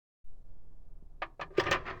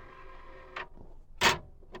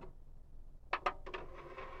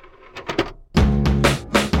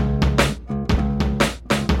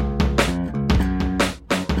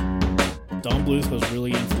Bluth was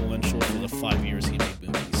really influential for the 5 years he made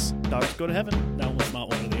movies. Dogs Go to Heaven. That was not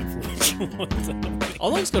one of the influential ones.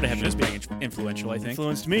 All Dogs Go to Heaven is pretty influential, I think.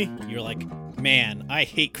 Influenced me. You're like, man, I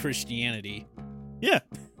hate Christianity. Yeah.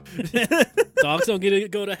 Dogs don't get to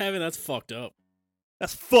go to heaven. That's fucked up.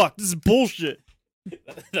 That's fucked. This is bullshit.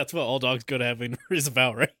 That's what All Dogs Go to Heaven is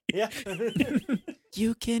about, right? Yeah.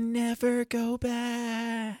 You can never go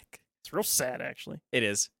back. It's real sad, actually. It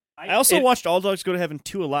is. I also watched All Dogs Go to Heaven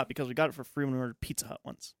 2 a lot because we got it for free when we ordered Pizza Hut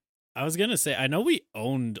once. I was going to say, I know we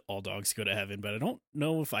owned All Dogs Go to Heaven, but I don't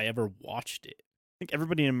know if I ever watched it. I think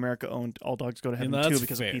everybody in America owned All Dogs Go to Heaven too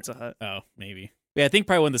because of Pizza Hut. Oh, maybe. Yeah, I think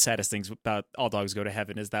probably one of the saddest things about All Dogs Go to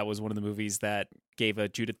Heaven is that was one of the movies that gave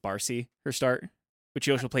Judith Barcy her start, which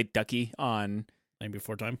she also played Ducky on Land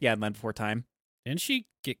Before Time. Yeah, Land Before Time. Didn't she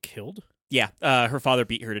get killed? Yeah, her father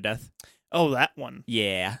beat her to death. Oh, that one.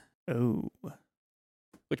 Yeah. Oh.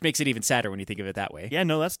 Which makes it even sadder when you think of it that way. Yeah,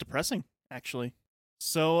 no, that's depressing, actually.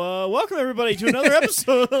 So, welcome everybody to another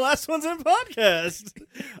episode of the Last Ones In Podcast.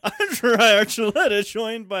 I'm Jariah Archuleta,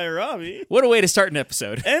 joined by Robbie. What a way to start an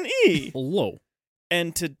episode. And E. Hello.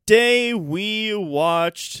 And today we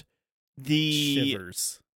watched the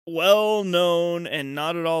Shivers. well-known and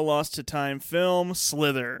not at all lost to time film,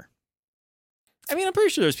 Slither. I mean, I'm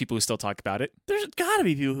pretty sure there's people who still talk about it. There's gotta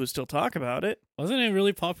be people who still talk about it. Wasn't it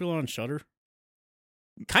really popular on Shudder?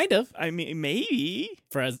 Kind of. I mean, maybe.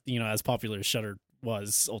 For as popular as Shudder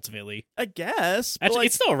was ultimately. I guess. Actually, like,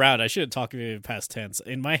 it's still around. I should talk about it past tense.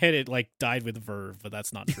 In my head, it died with Verve, but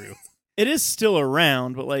that's not true. it is still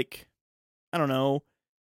around, but I don't know.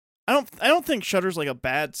 I don't think Shudder's a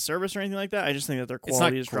bad service or anything like that. I just think that their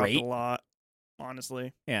quality has dropped a lot,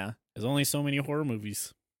 honestly. Yeah. There's only so many horror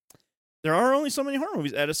movies. There are only so many horror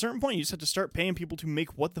movies. At a certain point, you just have to start paying people to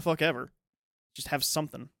make what the fuck ever. Just have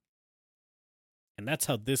something. And that's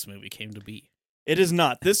how this movie came to be. It is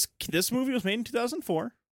not. This movie was made in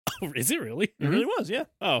 2004. Oh, is it really? It really was, yeah.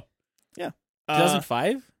 Oh. Yeah.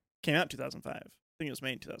 2005? Came out in 2005. I think it was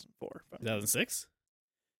made in 2004. 2006?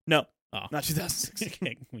 No. Oh. Not 2006.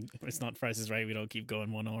 Okay. It's not Price is Right. We don't keep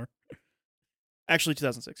going 1 hour. Actually,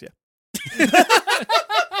 2006, yeah.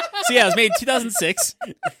 So yeah, it was made in 2006.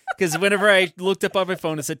 Because whenever I looked up on my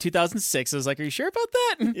phone, it said 2006. I was like, "Are you sure about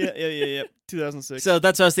that?" Yeah. 2006. So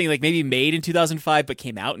that's what I was thinking. Maybe made in 2005, but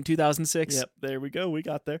came out in 2006. Yep. There we go. We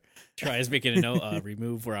got there. Try as making a note.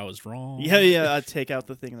 Remove where I was wrong. Yeah. I take out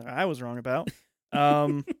the thing that I was wrong about.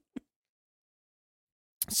 So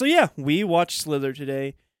yeah, we watched Slither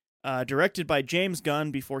today, directed by James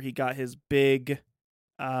Gunn before he got his big,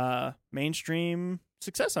 mainstream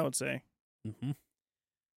success. I would say. Mm-hmm.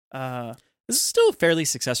 This is still a fairly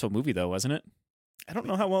successful movie, though, wasn't it? I don't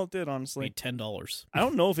know how well it did, honestly. Made $10. I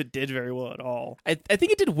don't know if it did very well at all. I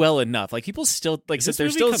think it did well enough. People still Does this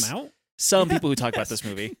there's movie still come out? some people who talk about this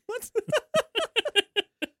movie. What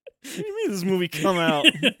do you mean this movie come out?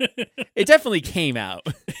 It definitely came out.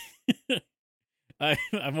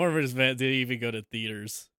 I'm more of a fan. Did it even go to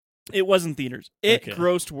theaters? It was in theaters. It Okay.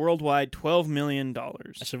 grossed worldwide $12 million.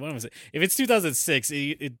 Actually, what was it? If it's 2006,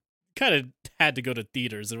 it kind of had to go to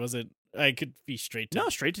theaters. It wasn't. I could be straight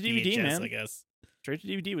to Straight to DVD, VHS, man. I guess. Straight to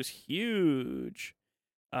DVD was huge.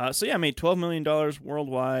 So yeah, made $12 million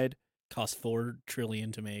worldwide. Cost $4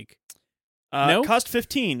 trillion to make. No? Cost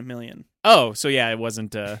 $15 million. Oh, so yeah, it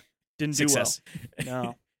wasn't Didn't success. do well.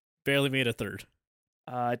 No. Barely made a third.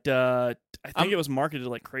 I think it was marketed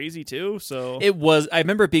like crazy too. So It was. I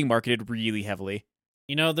remember it being marketed really heavily.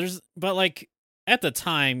 But at the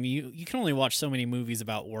time, you can only watch so many movies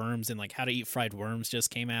about worms, and How to Eat Fried Worms just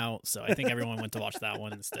came out, so I think everyone went to watch that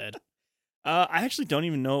one instead. I actually don't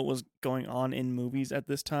even know what was going on in movies at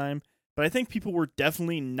this time, but I think people were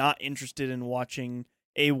definitely not interested in watching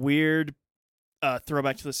a weird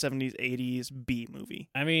throwback to the 70s, 80s B movie.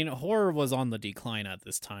 I mean, horror was on the decline at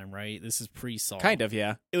this time, right? This is pre-Saw. Kind of,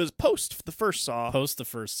 yeah. It was post the first Saw. Post the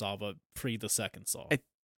first Saw, but pre the second Saw. I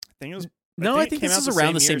think it was. I think it came this out was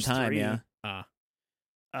around the year same as time, 3. yeah.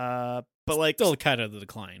 But still kind of the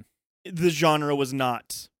decline. the genre was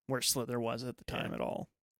not where Slither was at the time at all.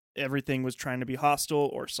 Everything was trying to be Hostel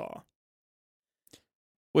or Saw.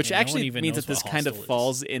 Which Yeah, no one actually even means knows that this what kind of Hostel is.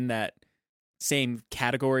 falls in that same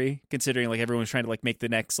category, considering everyone's trying to make the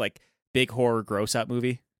next big horror gross out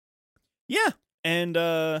movie. Yeah, and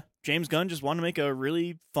James Gunn just wanted to make a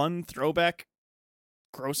really fun throwback,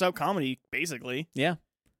 gross out comedy, basically. Yeah.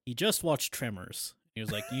 He just watched Tremors. He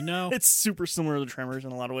was like, It's super similar to Tremors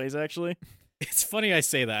in a lot of ways, actually. it's funny I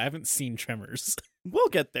say that. I haven't seen Tremors. We'll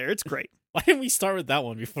get there. It's great. Why didn't we start with that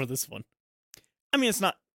one before this one? I mean, it's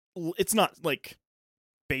not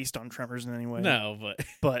based on Tremors in any way. No, but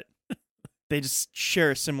But they just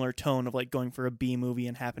share a similar tone of like going for a B movie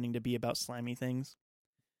and happening to be about slimy things.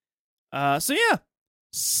 So yeah,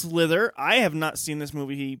 Slither. I have not seen this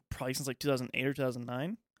movie probably since like 2008 or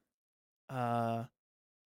 2009. A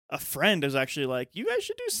friend is actually like, you guys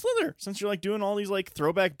should do Slither since you're like doing all these like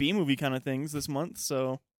throwback B movie kind of things this month.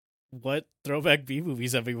 So What throwback B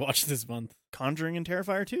movies have we watched this month? Conjuring and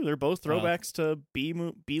Terrifier 2. They're both throwbacks to B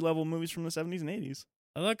level movies from the 70s and 80s.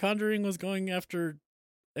 I thought Conjuring was going after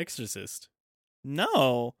Exorcist.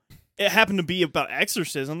 No, it happened to be about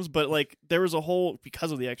exorcisms, but like there was a whole,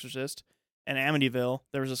 because of The Exorcist and Amityville,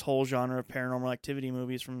 there was this whole genre of paranormal activity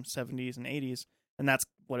movies from 70s and 80s, and that's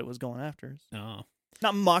what it was going after. Oh,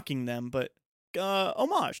 Not mocking them, but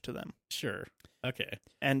homage to them. sure. Okay.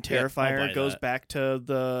 And Yeah, I'll Terrifier buy goes that. back to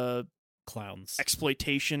the Clowns.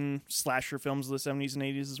 exploitation slasher films of the 70s and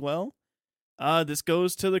 80s as well. This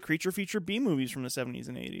goes to the creature feature B movies from the 70s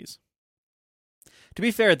and 80s. To be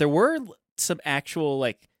fair, there were some actual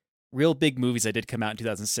like real big movies that did come out in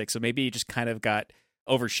 2006, so maybe it just kind of got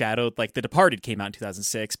overshadowed. Like The Departed came out in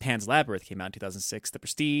 2006, Pan's Labyrinth came out in 2006, The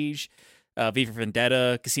Prestige, V for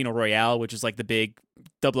Vendetta, Casino Royale, which is like the big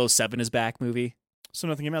 007 is back movie. So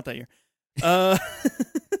nothing came out that year. Pan's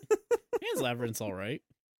Labyrinth's all right.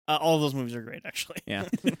 All of those movies are great, actually. Yeah.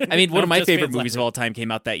 I mean, one of my Just favorite Pan's movies of Labyrinth. all time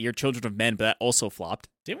came out that year, Children of Men, but that also flopped.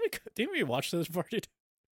 Didn't we watch The Departed?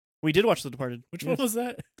 We did watch The Departed. Which Yes. one was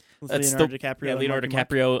that? With That's Leonardo DiCaprio. Yeah, and Leonardo Marky Mark.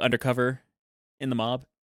 DiCaprio undercover in the mob.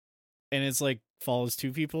 And it's like follows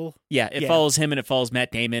two people. Yeah, it Yeah. follows him and it follows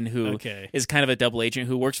Matt Damon, who Okay. is kind of a double agent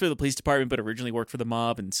who works for the police department but originally worked for the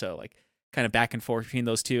mob, and so like kind of back and forth between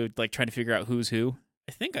those two, like trying to figure out who's who.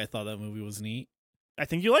 I think I thought that movie was neat. I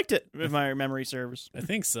think you liked it, if my memory serves. I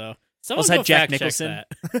think so. Also had go Jack fact check Nicholson.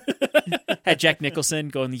 that. Had Jack Nicholson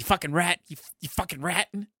going, "You fucking rat, you fucking rat."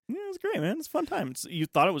 Yeah, it was great, man. It's a fun time. You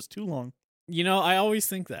thought it was too long. You know, I always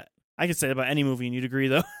think that. I could say that about any movie, and you'd agree,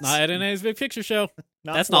 though. Not at an Big Picture Show.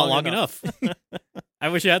 Not That's not long enough. I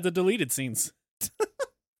wish you had the deleted scenes. Of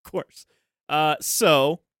course.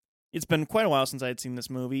 So, it's been quite a while since I had seen this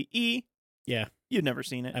movie. Yeah. You'd never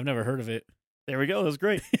seen it. I've never heard of it. There we go. That was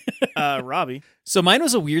great. Robbie. So mine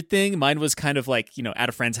was a weird thing. Mine was kind of like, at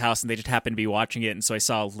a friend's house and they just happened to be watching it, and so I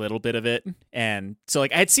saw a little bit of it. And so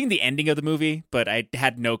like I had seen the ending of the movie, but I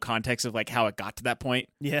had no context of like how it got to that point.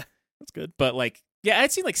 Yeah, that's good. But like, yeah,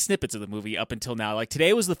 I'd seen like snippets of the movie up until now. Like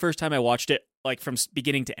today was the first time I watched it like from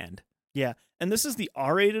beginning to end. Yeah, and this is the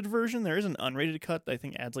R-rated version. There is an unrated cut that I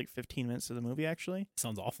think adds like 15 minutes to the movie, actually.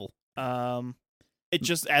 Sounds awful. It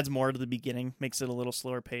just adds more to the beginning, makes it a little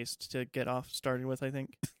slower paced to get off started with, I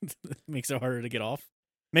think. Makes it harder to get off.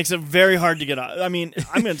 Makes it very hard to get off. I mean,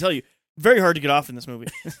 I'm going to tell you, very hard to get off in this movie.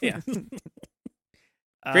 Yeah. If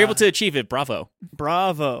you're able to achieve it, bravo.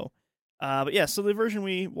 Bravo. But yeah, so the version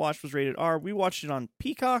we watched was rated R. We watched it on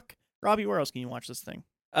Peacock. Robbie, where else can you watch this thing?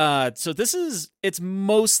 So it's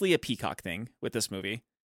mostly a Peacock thing with this movie,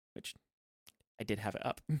 which I did have it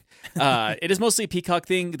up. It is mostly a Peacock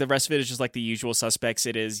thing. The rest of it is just like the usual suspects.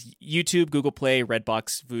 It is YouTube, Google Play,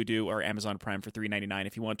 Redbox, Vudu, or Amazon Prime for $3.99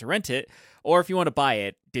 if you want to rent it, or if you want to buy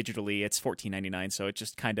it digitally, it's $14.99. So it's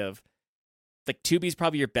just kind of like Tubi's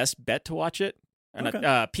probably your best bet to watch it. Or Okay.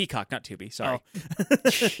 not, Peacock, not Tubi. Sorry.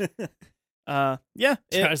 Yeah.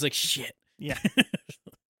 I was like, shit. Yeah.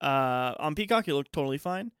 On Peacock, it looked totally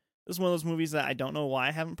fine. This is one of those movies that I don't know why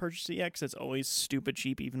I haven't purchased it yet, because it's always stupid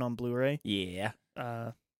cheap, even on Blu-ray. Yeah.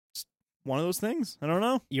 Just one of those things. I don't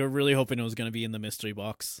know. You were really hoping it was going to be in the mystery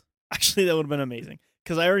box. Actually, that would have been amazing,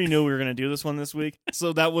 because I already knew we were going to do this one this week,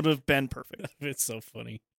 so that would have been perfect. It's so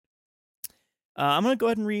funny. I'm going to go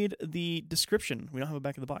ahead and read the description. We don't have a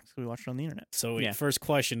back of the box because we watched it on the internet. So, Yeah. first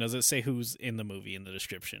question, does it say who's in the movie in the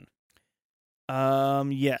description?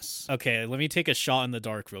 Yes. Okay, let me take a shot in the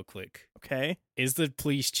dark real quick. Okay. Is the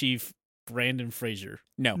police chief Brandon Fraser?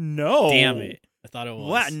 No. No. Damn it. I thought it was.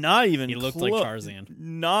 What? Not even He looked close. like Tarzan.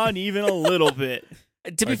 Not even a little bit.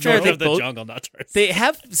 To be Or fair, George they of the both jungle, not Tarzan. they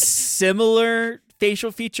have similar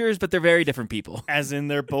facial features, but they're very different people. As in,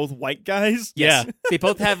 they're both white guys? Yeah. They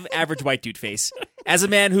both have average white dude face. As a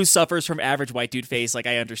man who suffers from average white dude face, like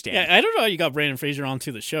I understand. Yeah, I don't know how you got Brandon Fraser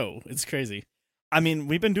onto the show. It's crazy. I mean,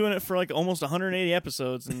 we've been doing it for like almost 180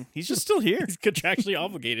 episodes, and he's just still here. He's contractually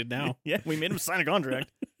obligated now. Yeah, we made him sign a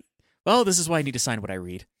contract. Well, this is why I need to sign what I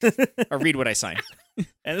read. Or read what I sign.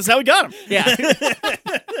 And this is how we got him. Yeah.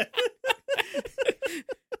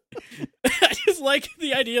 I just like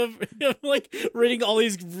the idea of him, like, reading all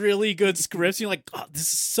these really good scripts. You're like, oh, this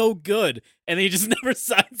is so good. And then he just never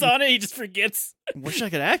signs on it. He just forgets. Wish I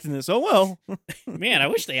could act in this. Oh, well. Man, I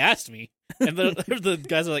wish they asked me. And the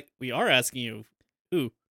guys are like, we are asking you.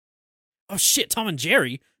 Who? oh shit, Tom and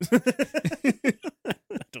Jerry. I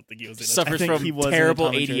don't think he was in it. Suffers think from he was in a terrible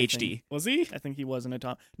Tom and Jerry ADHD. thing. Was he? I think he was in a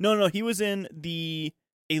Tom. No, he was in a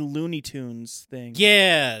Looney Tunes thing.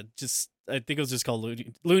 Yeah, I think it was just called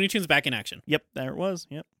Looney Tunes Back in Action. Yep, there it was.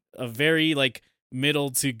 Yep. A very like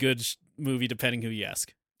middle to good movie, depending who you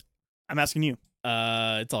ask. I'm asking you.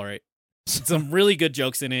 It's all right. Some really good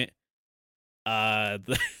jokes in it.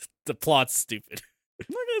 The plot's stupid.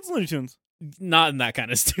 It's Looney Tunes. Not in that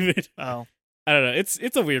kind of stupid. Oh. I don't know.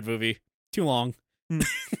 It's a weird movie. Too long.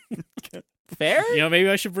 Fair? You know, maybe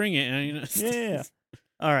I should bring it. You know? Yeah.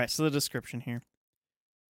 All right, so the description here.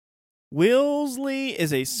 Willsley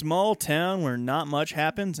is a small town where not much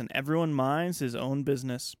happens and everyone minds his own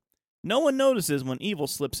business. No one notices when evil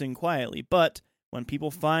slips in quietly, but when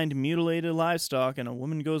people find mutilated livestock and a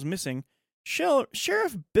woman goes missing,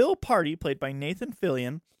 Sheriff Bill Party, played by Nathan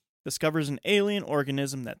Fillion, discovers an alien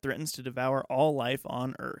organism that threatens to devour all life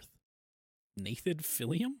on Earth. Nathan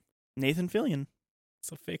Fillion? Nathan Fillion.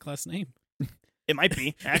 It's a fake last name. It might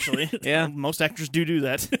be, actually. Yeah. Most actors do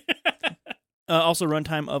that. Also,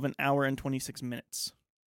 runtime of 1 hour and 26 minutes.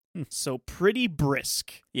 So pretty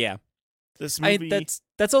brisk. Yeah. This movie,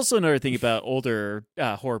 That's also another thing about older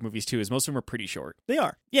horror movies too, is most of them are pretty short. they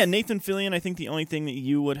are. Yeah, Nathan Fillion, I think the only thing that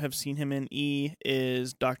you would have seen him in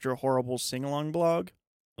is Dr. Horrible's sing-along blog,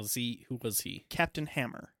 Who was he? Captain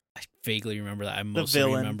Hammer. I vaguely remember that. I mostly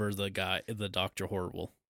villain. remember the guy, the Dr.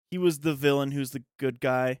 Horrible. He was the villain who's the good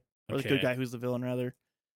guy, or the Okay. good guy who's the villain, rather.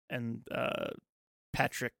 And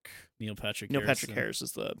Neil Patrick Harris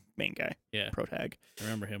is the main guy, Yeah, protag. I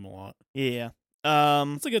remember him a lot. Yeah.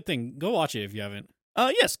 That's a good thing. Go watch it if you haven't.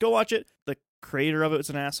 Yes, go watch it. The creator of it was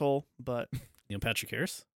an asshole, but Neil Patrick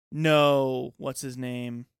Harris? no, what's his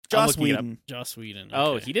name? I'm Joss looking it up. Whedon. Joss Whedon.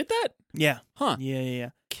 Oh, okay. he did that? Yeah. Huh. Yeah.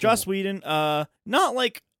 Cool. Joss Whedon, not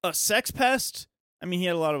like a sex pest. I mean, he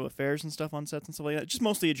had a lot of affairs and stuff on sets and stuff like that. Just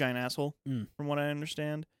mostly a giant asshole, from what I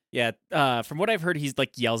understand. Yeah. From what I've heard, he's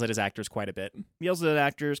like yells at his actors quite a bit. Yells at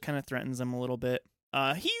actors, kind of threatens them a little bit.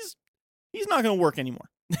 He's not going to work anymore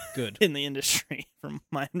Good. in the industry, from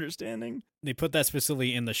my understanding. They put that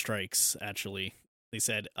specifically in the strikes, actually. They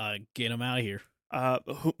said, get him out of here.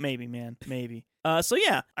 Maybe, man, maybe. So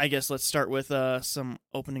yeah, I guess let's start with some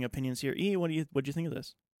opening opinions here. E, what'd you think of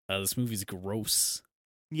this? This movie's gross.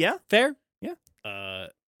 Yeah, Fair?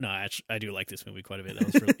 No, actually, I do like this movie quite a bit.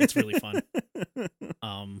 It's really fun.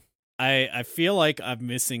 I feel like I'm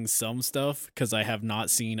missing some stuff because I have not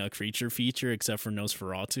seen a creature feature except for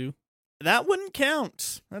Nosferatu. That wouldn't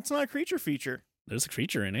count. That's not a creature feature. There's a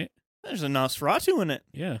creature in it. There's a Nosferatu in it.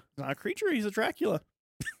 Yeah. He's not a creature. He's a Dracula.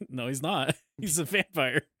 No, he's not. He's a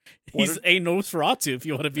vampire. What He's a Nosferatu, if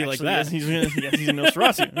you want to be Actually, like that. Yes, he's a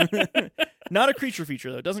Nosferatu. Not a creature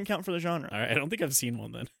feature, though. It doesn't count for the genre. All right, I don't think I've seen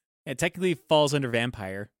one then. It technically falls under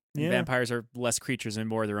vampire. And Yeah. Vampires are less creatures and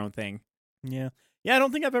more their own thing. Yeah. Yeah, I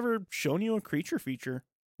don't think I've ever shown you a creature feature.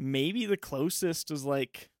 Maybe the closest is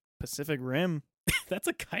like Pacific Rim. That's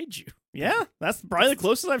a kaiju. Yeah, that's probably the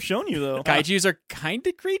closest I've shown you, though. Kaijus are kind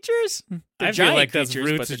of creatures. They're I feel giant like that's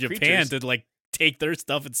creatures, roots but of they're Japan creatures. to like take their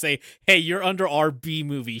stuff and say, "Hey, you're under our B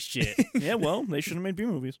movie shit." Yeah, well, they should have made B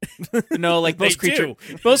movies. No, like They most creature, do.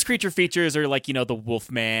 most creature features are like the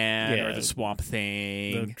Wolfman Yeah. or the Swamp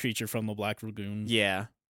Thing. The creature from the Black Lagoon. Yeah,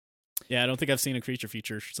 Yeah, I don't think I've seen a creature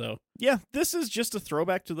feature. So, Yeah, this is just a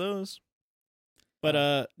throwback to those.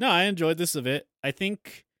 but no, I enjoyed this a bit. I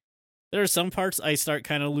think there are some parts I start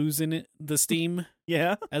kind of losing the steam,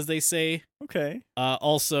 Yeah, as they say. okay.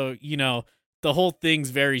 Also, the whole thing's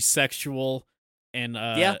very sexual and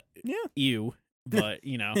Yeah. ew. But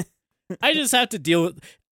I just have to deal with.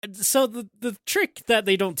 So the trick that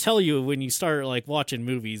they don't tell you when you start like watching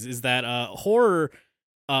movies is that horror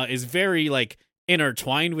is very like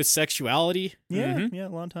intertwined with sexuality. Yeah, Mhm. yeah, a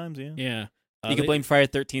lot of times, yeah. Yeah. you can blame Friday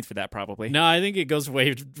the 13th for that, probably. No, I think it goes way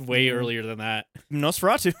Yeah. earlier than that.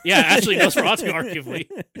 Nosferatu. Yeah, actually, Nosferatu, arguably.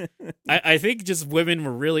 I think just women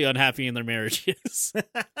were really unhappy in their marriages.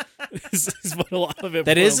 is what a lot of it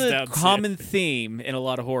That boils is a down to. common theme in a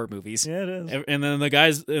lot of horror movies. Yeah, it is. And then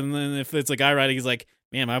if it's a guy writing, he's like,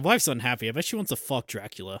 man, my wife's unhappy. I bet she wants to fuck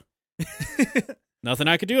Dracula. Nothing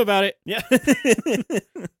I could do about it. Yeah.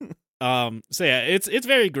 So yeah, it's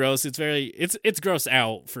very gross. It's gross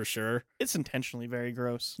out for sure. It's intentionally very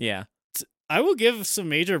gross. Yeah. I will give some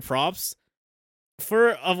major props.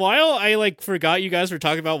 For a while, I like forgot you guys were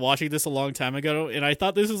talking about watching this a long time ago, and I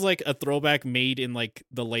thought this was like a throwback made in like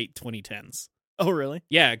the late 2010s. Oh, really?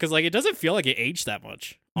 Yeah, because like it doesn't feel like it aged that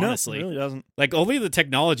much. Honestly, No, it really doesn't. like only the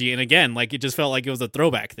technology, and again, like it just felt like it was a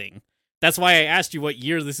throwback thing. That's why I asked you what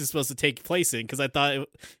year this is supposed to take place in, because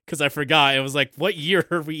I forgot. It was like, what year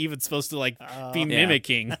are we even supposed to like be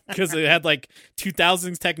mimicking? Because it had like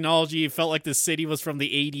 2000s technology. It felt like the city was from the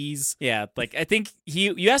 80s. Yeah, like I think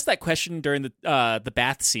you asked that question during the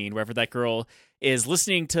bath scene, wherever that girl is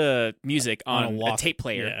listening to music on a tape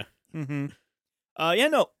player. Yeah. Mm-hmm.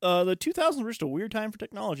 The 2000s were just a weird time for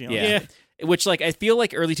technology. Yeah. Which, like, I feel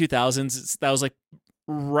like early 2000s, that was, like,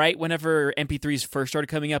 right whenever MP3s first started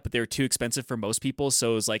coming up, but they were too expensive for most people.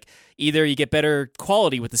 So it was, like, either you get better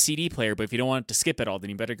quality with the CD player, but if you don't want to skip it all, then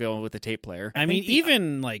you better go with the tape player. I mean,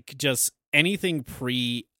 even, like, just anything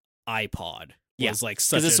pre-iPod was, like,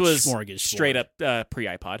 such a smorgasbord. Straight up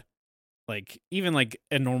pre-iPod. Like, even, like,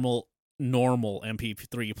 a normal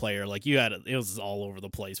MP3 player, like it was all over the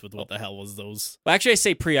place with what the hell was those. Well, actually, I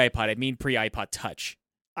say pre-iPod. I mean pre-iPod Touch.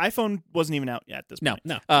 iPhone wasn't even out yet at this point.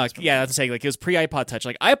 No. Yeah, that's saying like it was pre-iPod Touch.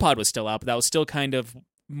 Like iPod was still out, but that was still kind of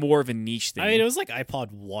more of a niche thing. I mean, it was like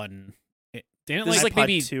iPod 1. Didn't this like, is like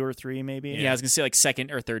maybe 2 or 3, maybe. Yeah, I was gonna say like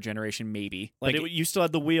second or third generation, maybe. Like you still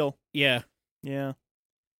had the wheel. Yeah.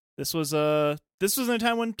 This was in a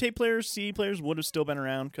time when tape players, CD players would have still been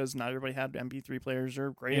around because not everybody had MP3 players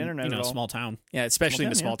or great internet at all. Small town. Yeah, especially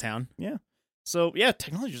in a small town. Yeah. So yeah,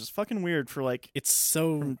 technology is fucking weird for like it's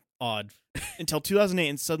so odd until 2008,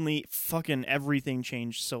 and suddenly fucking everything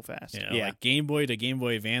changed so fast. Yeah. Like Game Boy to Game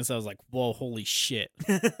Boy Advance, I was like, whoa, holy shit.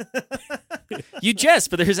 You jest,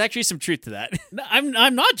 but there's actually some truth to that. No,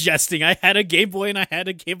 I'm not jesting. I had a Game Boy and I had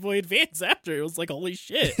a Game Boy Advance after. It was like, holy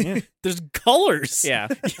shit. Yeah. There's colors. Yeah.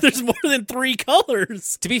 There's more than 3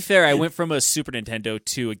 colors. To be fair, I went from a Super Nintendo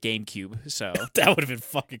to a GameCube, so that would have been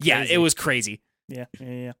fucking crazy. Yeah, it was crazy. Yeah.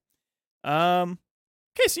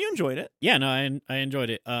 Okay, so you enjoyed it. Yeah, no, I enjoyed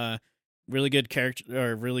it. Really good character,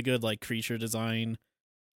 or really good like creature design.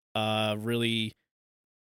 Really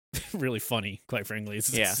really funny, quite frankly.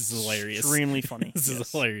 This is hilarious. Extremely funny. This is a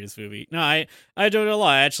hilarious movie. No, I enjoyed it a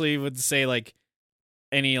lot. I actually would say like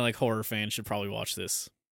any like horror fan should probably watch this.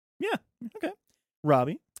 Yeah. Okay.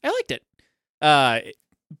 Robbie? I liked it.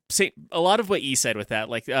 Say a lot of what E said with that.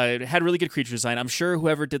 Like, it had really good creature design. I'm sure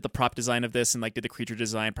whoever did the prop design of this and like did the creature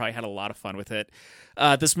design probably had a lot of fun with it.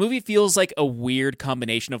 This movie feels like a weird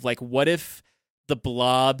combination of like, what if the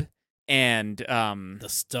Blob and the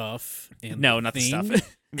Stuff? And no, not the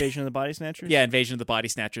Stuff. Invasion of the Body Snatchers? Yeah, Invasion of the Body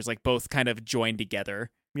Snatchers, like both kind of joined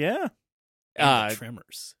together. Yeah. And the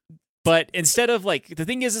Tremors. But instead of like, the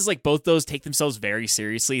thing is like both those take themselves very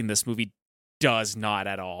seriously, and this movie does not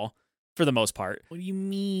at all. For the most part. What do you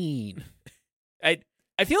mean? I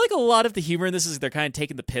feel like a lot of the humor in this is they're kind of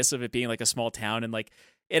taking the piss of it being like a small town, and like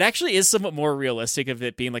it actually is somewhat more realistic of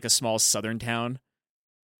it being like a small southern town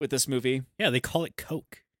with this movie. Yeah, they call it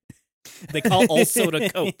Coke. They call all soda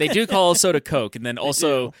Coke. They do call all soda Coke, and then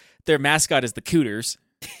also their mascot is the Cooters,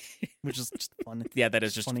 which is just fun. Yeah, that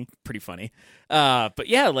is just funny. Pretty funny. But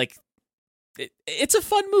yeah, like it's a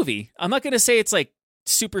fun movie. I'm not gonna say it's like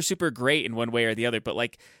super super great in one way or the other, but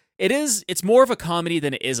like. It's more of a comedy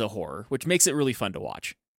than it is a horror, which makes it really fun to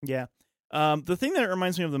watch. Yeah. The thing that it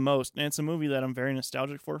reminds me of the most, and it's a movie that I'm very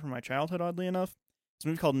nostalgic for from my childhood, oddly enough, it's a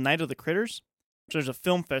movie called Night of the Critters. Which there's a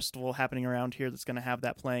film festival happening around here that's going to have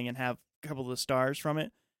that playing and have a couple of the stars from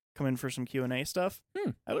it come in for some Q&A stuff.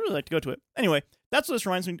 I would really like to go to it. Anyway, that's what this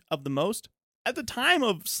reminds me of the most. At the time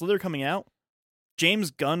of Slither coming out,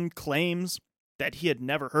 James Gunn claims that he had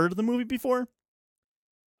never heard of the movie before.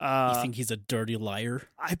 You think he's a dirty liar?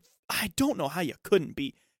 I don't know how you couldn't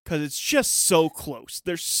be, because it's just so close.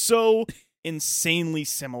 They're so insanely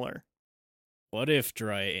similar. What if,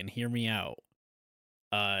 Dry, and hear me out,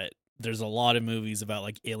 there's a lot of movies about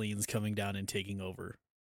like aliens coming down and taking over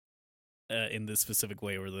in this specific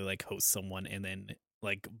way where they like host someone and then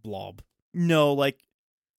like blob. No, like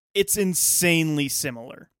it's insanely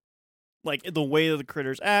similar. Like the way that the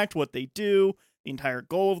critters act, what they do, the entire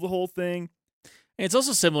goal of the whole thing. And it's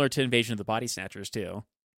also similar to Invasion of the Body Snatchers too.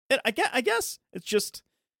 I guess it's just,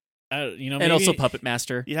 maybe, and also Puppet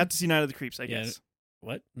Master. You have to see Night of the Creeps, I guess.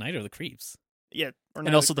 What? Night of the Creeps? Yeah, or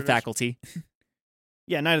and also the Faculty.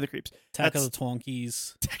 Yeah, Night of the Creeps. Attack of the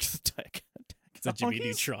Twonkies. Attack of the Tech. It's a Jimmy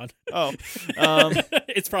Neutron. Oh,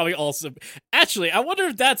 it's probably also. Actually, I wonder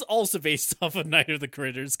if that's also based off of Night of the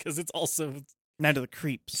Critters, because it's also Night of the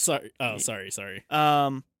Creeps. Sorry.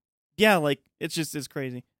 Yeah, like it's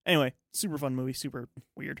crazy. Anyway, super fun movie, super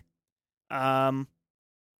weird.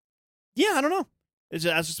 Yeah, I don't know. That's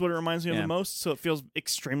just what it reminds me of the most, so it feels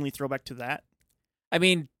extremely throwback to that. I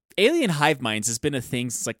mean, alien hive minds has been a thing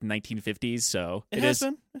since like the 1950s, so it has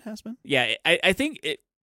been. It has been. Yeah, I think it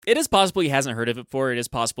is possible he hasn't heard of it before. It is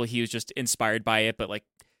possible he was just inspired by it, but like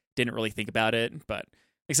didn't really think about it. But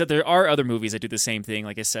Except there are other movies that do the same thing.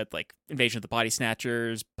 Like I said, like Invasion of the Body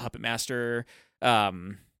Snatchers, Puppet Master,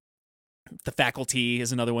 The Faculty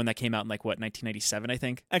is another one that came out in 1997, I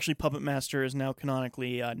think. Actually, Puppet Master is now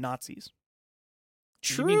canonically Nazis.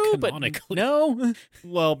 True, but no.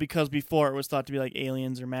 Well, because before it was thought to be like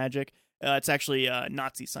aliens or magic. It's actually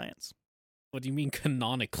Nazi science. What do you mean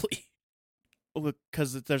canonically?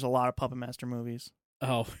 Because there's a lot of Puppet Master movies.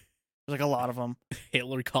 Oh, there's like a lot of them.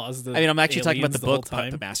 Hitler caused the I mean, I'm actually talking about the book time.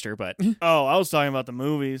 Puppet Master, but Oh, I was talking about the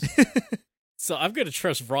movies. So I'm gonna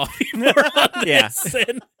trust Robbie more on this.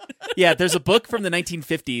 Yeah, there's a book from the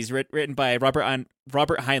 1950s written by Robert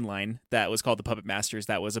Heinlein that was called The Puppet Masters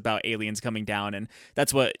that was about aliens coming down, and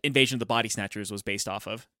that's what Invasion of the Body Snatchers was based off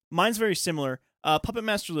of. Mine's very similar. Puppet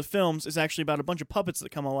Master of the Films is actually about a bunch of puppets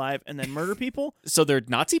that come alive and then murder people. So they're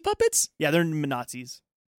Nazi puppets? Yeah, they're Nazis.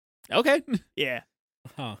 Okay. Yeah.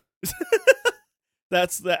 Huh.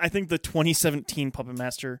 I think the 2017 Puppet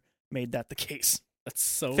Master made that the case. That's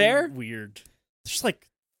so Fair? weird. There's like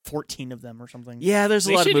 14 of them or something. Yeah, there's a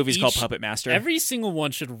They lot of should movies called each- Puppet Master. Every single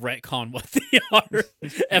one should retcon what they are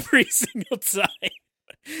every single time.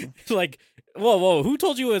 Like, whoa, who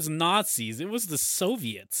told you it was Nazis? It was the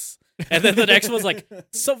Soviets. And then the next one's like,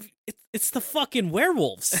 it's the fucking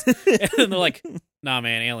werewolves. And then they're like, nah,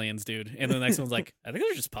 man, aliens, dude. And the next one's like, I think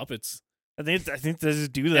they're just puppets. I think they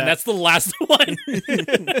just do that. And that's the last one.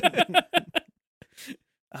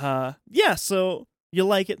 Yeah, so you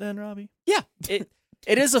like it then, Robbie? Yeah, it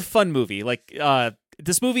is a fun movie. Like,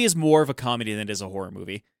 this movie is more of a comedy than it is a horror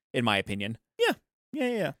movie, in my opinion.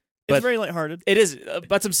 Yeah. But It's very lighthearted. It is. That's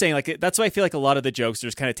what I'm saying. Like, that's why I feel like a lot of the jokes are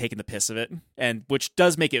just kind of taking the piss of it, and which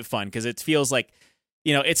does make it fun because it feels like,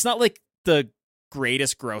 it's not like the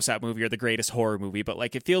greatest gross out movie or the greatest horror movie, but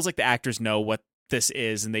like it feels like the actors know what this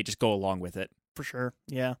is and they just go along with it. For sure.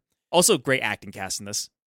 Yeah. Also, great acting cast in this.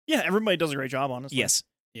 Yeah, everybody does a great job, honestly. Yes.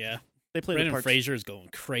 Yeah. They play the Brendan parts. Fraser is going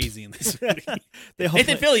crazy in this movie. They all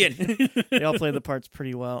Nathan play, Fillion. they all play the parts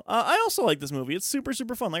pretty well. I also like this movie. It's super,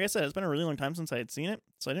 super fun. Like I said, it's been a really long time since I had seen it,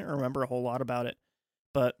 so I didn't remember a whole lot about it.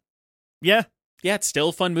 But yeah, Yeah, it's still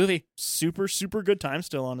a fun movie. super, super good time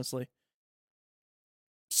still, honestly.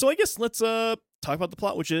 So I guess let's talk about the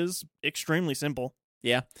plot, which is extremely simple.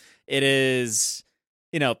 Yeah. It is,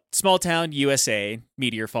 small town USA,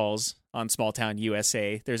 meteor falls on small town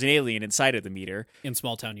USA. There's an alien inside of the meteor. In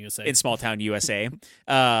small town USA. In small town USA.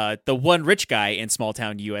 The one rich guy in small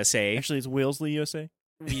town USA. Actually, it's Walesley, USA.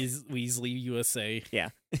 Weasley USA. Yeah.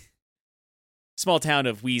 Small town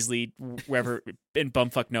of Weasley, wherever in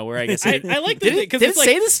bumfuck nowhere, I guess. I like that Did it, because did it it's like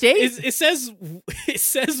say the state? it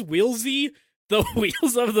says Wheelsy, the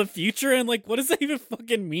wheels of the future, and like, what does that even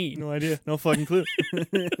fucking mean? No idea. No fucking clue.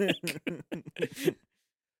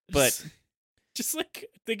 But just like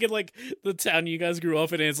thinking like the town you guys grew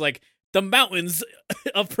up in, and it's like the mountains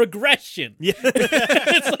of progression. Yeah.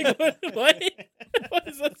 It's like what? What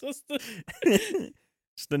is that supposed to?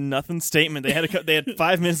 Just a nothing statement. They had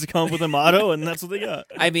 5 minutes to come up with a motto, and that's what they got.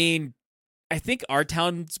 I mean, I think our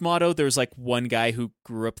town's motto, there's like one guy who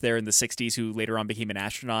grew up there in the 60s who later on became an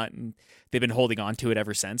astronaut, and they've been holding on to it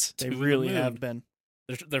ever since. They To the really moon. have been.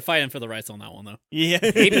 They're fighting for the rights on that one though. Yeah.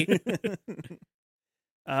 Maybe.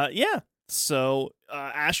 Yeah. So,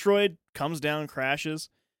 asteroid comes down, crashes.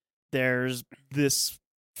 There's this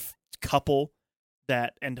couple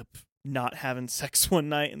that end up not having sex one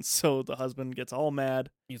night, and so the husband gets all mad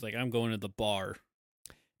He's like, I'm going to the bar.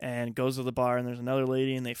 and goes to the bar, and there's another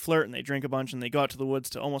lady, and they flirt, and they drink a bunch, and they go out to the woods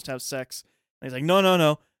to almost have sex. And he's like,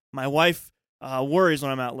 no. My wife worries when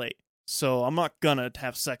I'm out late, so I'm not gonna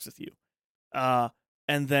have sex with you.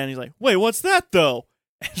 And then he's like, wait, what's that, though?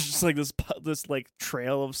 And it's just like this like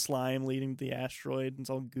trail of slime leading to the asteroid, and it's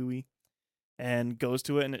all gooey. And goes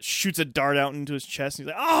to it, and it shoots a dart out into his chest, and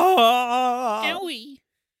he's like, oh! Owie.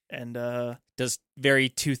 And Does very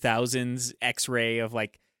 2000s X-ray of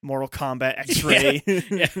like, Mortal Kombat X-ray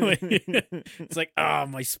It's like,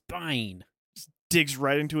 my spine. digs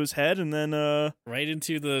right into his head, and then Right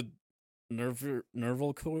into the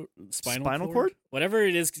nerval cord, Spinal cord? whatever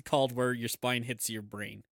it is called, where your spine hits your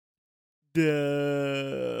brain.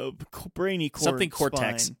 the brainy cord something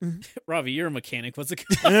cortex. spine. Robbie, you're a mechanic. What's it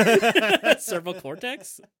called? Cerebral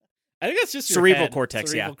cortex. I think that's just your Cerebral head.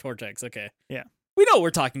 cortex, yeah. Cerebral cortex. Okay. We know what we're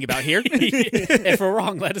talking about here. If we're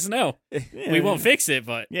wrong, let us know. Yeah. We won't fix it,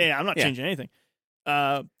 but Yeah, I'm not Yeah. changing anything.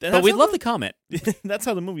 But we'd love the comment. That's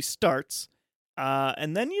how the movie starts.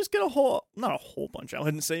 And then you just get not a whole bunch, I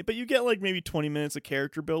wouldn't say, but you get like maybe 20 minutes of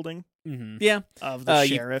character building mhm. Yeah. of the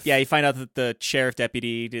You sheriff. find out that the sheriff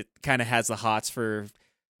deputy kind of has the hots for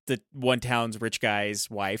the one town's rich guy's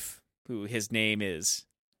wife, who his name is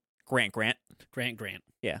Grant. Grant.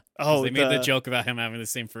 Oh, they made the joke about him having the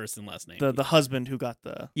same first and last name. the husband who got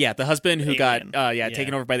the the husband who alien. got Yeah.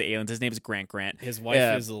 taken over by the aliens. His name is Grant. His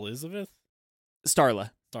wife is Elizabeth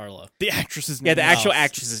Starla. Starla. the actress's name. Yeah, the actual Oh.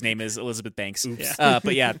 actress's name is Elizabeth Banks. Oops. Yeah.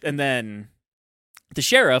 But yeah, and then the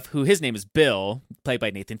sheriff, who his name is Bill, played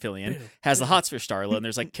by Nathan Fillion, has the hots for Starla, and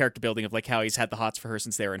there's like character building of like how he's had the hots for her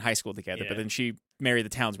since they were in high school together. Yeah. But then she married the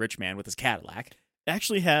town's rich man with his Cadillac.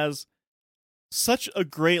 Actually has such a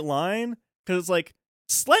great line because it's like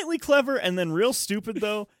slightly clever and then real stupid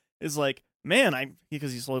though. Is like, man,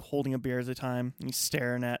 because he's like holding a beer at the time and he's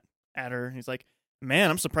staring at her. And he's like,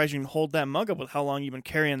 man, I'm surprised you can hold that mug up with how long you've been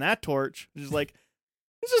carrying that torch. It's just like,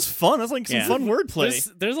 it's just fun. That's like some Yeah. fun wordplay.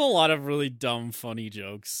 There's a lot of really dumb, funny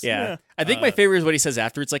jokes. Yeah. Yeah. I think my favorite is what he says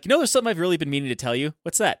after. It's like, there's something I've really been meaning to tell you.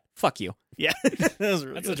 What's that? Fuck you. Yeah, that was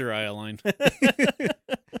really That's good. a Jiraiya line.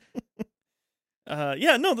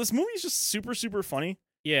 Yeah, no, this movie's just super, super funny,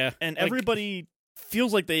 Yeah, and like, everybody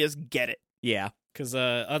feels like they just get it. Yeah. because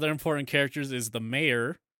other important characters is the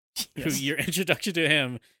mayor, who Yes. your introduction to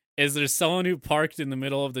him is there's someone who parked in the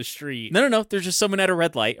middle of the street. No. There's just someone at a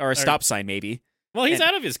red light or a stop sign, maybe. Well, he's And-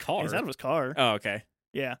 out of his car. He's out of his car. Oh, okay.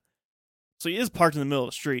 Yeah. So he is parked in the middle of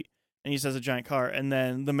the street, and he says a giant car, and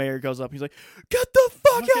then the mayor goes up. He's like, "Get the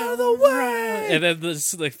fuck out of the way!" And then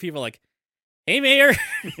the people are like, "Hey, mayor."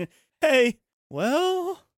 Hey,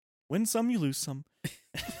 well, win some, you lose some. And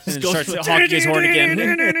Just then goes starts for- honking his horn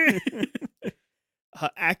again.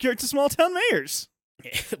 Accurate to small town mayors.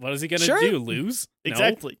 What is he gonna Sure. do? Lose? No.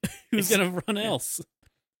 Exactly. Who's gonna run else?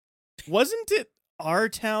 Wasn't it our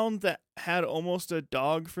town that had almost a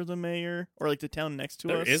dog for the mayor, or like the town next to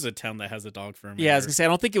There us? is a town that has a dog for a mayor. Yeah, I was gonna say I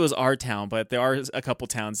don't think it was our town, but there are a couple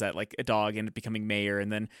towns that like a dog ended up becoming mayor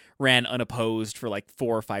and then ran unopposed for like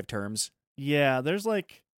 4 or 5 terms. Yeah, there's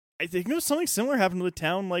like, I think it was something similar happened to the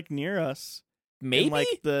town like near us. Maybe. In, like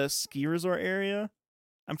the ski resort area.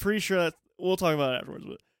 I'm pretty sure that we'll talk about it afterwards.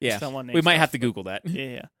 But yeah, just don't want to name we might stuff, have to but- Google that.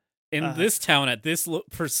 Yeah, In this town, at this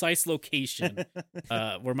precise location,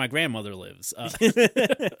 where my grandmother lives.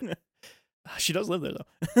 yeah. She does live there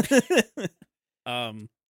though.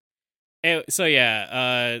 So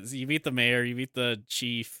yeah, you meet the mayor, you meet the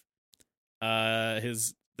chief, the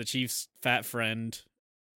chief's fat friend.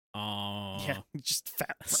 Yeah, just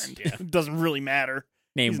fat friend. Yeah. It doesn't really matter.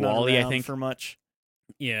 Named He's not Wally, I around think. for much.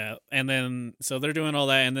 Yeah, and then so they're doing all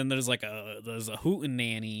that, and then there's like there's a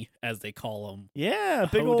hootenanny, as they call them, Yeah, a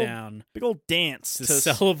big old dance to to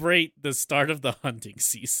celebrate the start of the hunting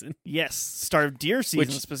season. yes, start of deer season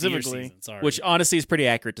Deer specifically. season, sorry. Which honestly is pretty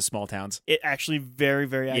accurate to small towns. It actually very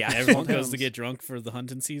very Yeah, accurate. everyone Small goes to towns. get drunk for the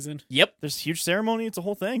hunting season. Yep. There's a huge ceremony. It's a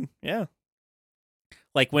whole thing. Yeah.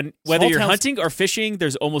 Like whether Small you're towns- hunting or fishing,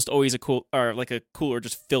 there's almost always a cooler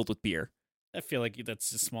just filled with beer. I feel like that's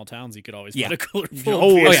just small towns. You could always Yeah. put a cooler You full can of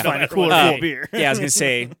always beer. yeah. no find a matter cooler what. full of beer. Yeah, I was gonna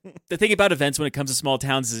say the thing about events when it comes to small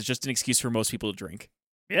towns is it's just an excuse for most people to drink.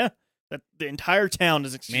 Yeah. That the entire town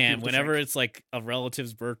is Man, whenever it's like a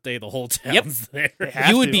relative's birthday, the whole Yep. town's there. They have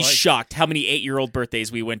You would to, be like- shocked how many 8-year-old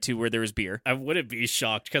birthdays we went to where there was beer. I wouldn't be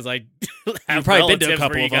shocked because I have probably been to a relatives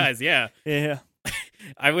couple for you of 'em. guys. Yeah, Yeah.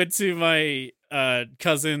 I went to my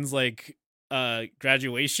cousin's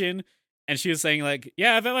graduation, and she was saying like,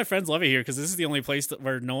 "Yeah, I bet my friends love it here because this is the only place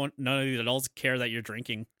where none of the adults care that you're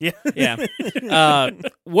drinking." Yeah. Yeah.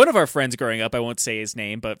 One of our friends growing up, I won't say his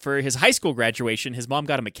name, but for his high school graduation, his mom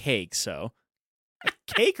got him a keg. So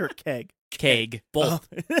Cake or keg? keg, Both.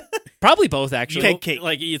 probably both actually. Keg. Cake.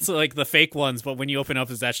 Like it's like the fake ones, but when you open up,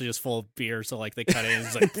 it's actually just full of beer. So like they cut it. And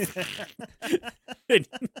it's like,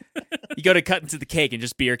 You go to cut into the cake and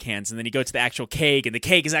just beer cans, and then you go to the actual keg, and the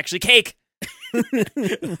cake is actually cake.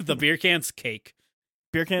 the beer can's cake,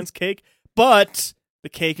 Beer cans, cake, but the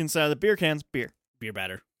cake inside of the beer cans, beer. beer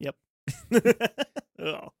batter.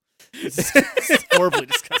 Oh. It's horribly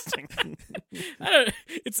disgusting. I don't.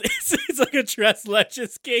 It's like a tres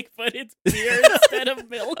leches cake, but it's beer instead of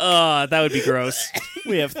milk. That would be gross.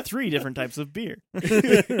 We have 3 different types of beer.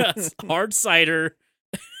 Hard cider,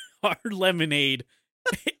 hard lemonade,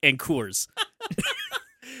 and Coors.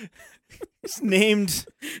 It's named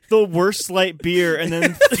the worst light beer and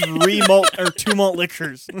then 2 malt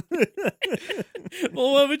liquors.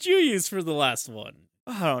 Well, what would you use for the last one?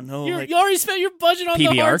 I don't know. You Like, already spent your budget on the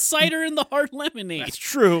PBR? hard cider and the hard lemonade. that's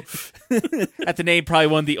true. At the name, probably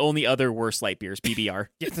one of the only other worst light beers, PBR.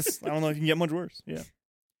 Yeah, I don't know if you can get much worse. Yeah.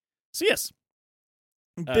 So yes,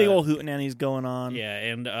 big old hootenannies going on. Yeah,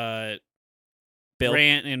 and Bill,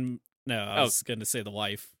 Grant and I was going to say the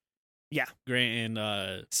wife. Yeah. Grant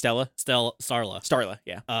and Stella, Starla. Starla,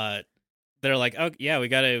 yeah. They're like, oh yeah, we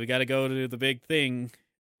gotta go to the big thing.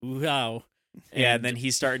 Wow. Yeah, and then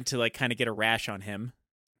he's starting to like kind of get a rash on him.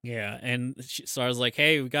 Yeah, and Sarah's like,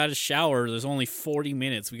 "Hey, we got to shower. There's only 40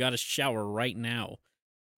 minutes. We got to shower right now."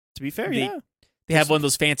 To be fair, They- yeah. They have one of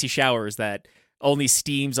those fancy showers that only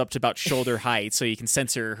steams up to about shoulder height, so you can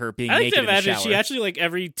censor her being I like naked to in the imagine shower. she actually like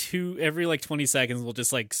every 20 seconds will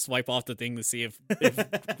just like swipe off the thing to see if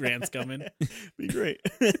Grant's coming. Be great.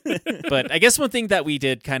 But I guess one thing that we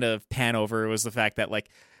did kind of pan over was the fact that like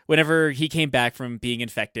whenever he came back from being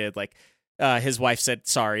infected, like his wife said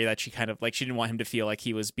sorry that she kind of like she didn't want him to feel like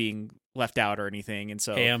he was being left out or anything, and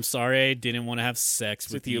so Hey, I'm sorry, I didn't want to have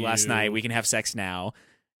sex with you last night. We can have sex now.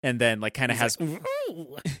 And then like kind of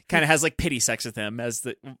has like pity sex with him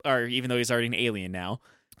or even though he's already an alien now.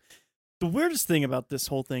 The weirdest thing about this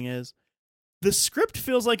whole thing is the script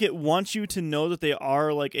feels like it wants you to know that they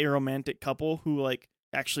are like a romantic couple who like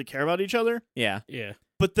actually care about each other. Yeah. Yeah.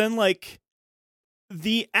 But then like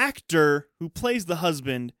the actor who plays the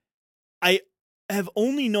husband, I have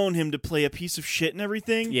only known him to play a piece of shit and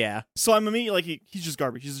everything. Yeah. So I'm immediately like he's just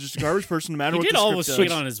garbage. He's just a garbage person no matter He what did the almost script shit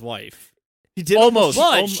does. on his wife. He did Almost.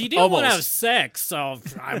 But she didn't want to almost. have sex, so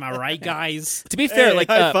am I right, guys? To be fair, Hey, like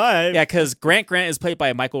high five. yeah, because Grant is played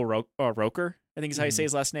by Michael Roker. I think is how you say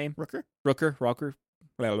his last name. Rooker? Roker.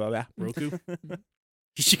 Blah, blah, blah. Roku.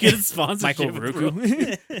 You should get a sponsorship. Michael with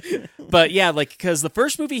Roku. But yeah, like because the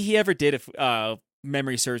first movie he ever did, if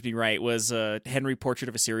memory serves me right, was Henry Portrait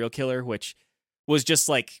of a Serial Killer, which was just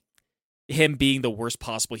like him being the worst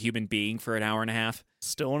possible human being for an hour and a half.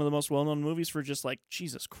 Still one of the most well-known movies for just like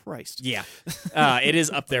Jesus Christ. Yeah, it is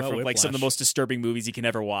up there What for about like some of the Whiplash? most disturbing movies you can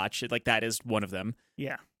ever watch. Like that is one of them.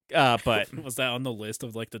 Yeah. But Was that on the list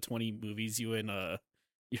of like the 20 movies you and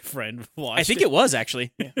your friend watched? I think it was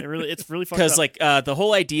actually. Yeah, it's really fucked Because up. like the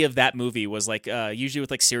whole idea of that movie was like usually with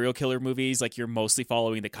like serial killer movies, like you're mostly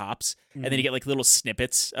following the cops, and then you get like little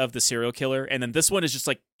snippets of the serial killer, and then this one is just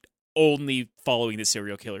like only following the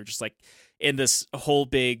serial killer, just like in this whole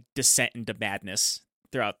big descent into madness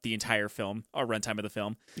throughout the entire film or runtime of the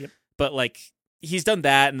film. Yep. But like he's done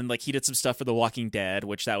that, and then like he did some stuff for The Walking Dead,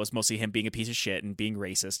 which that was mostly him being a piece of shit and being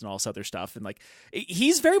racist and all this other stuff. And like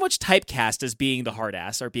he's very much typecast as being the hard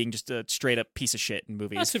ass or being just a straight up piece of shit in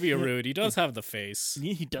movies. Not to be rude, he does have the face.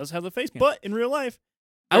 He does have the face, but in real life,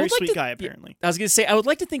 I very would like sweet to- guy yeah. apparently. I was gonna say I would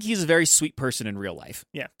like to think he's a very sweet person in real life.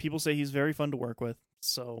 Yeah, people say he's very fun to work with.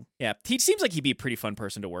 So Yeah, he seems like he'd be a pretty fun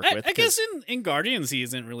person to work with. I 'cause guess in Guardians he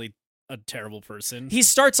isn't really a terrible person. he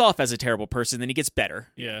starts off as a terrible person, then he gets better.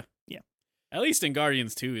 Yeah. Yeah. At least in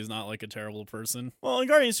Guardians 2 he's not like a terrible person. well, in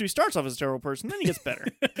Guardians 2 he starts off as a terrible person, then he gets better.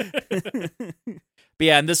 But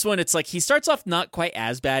yeah, in this one, it's like he starts off not quite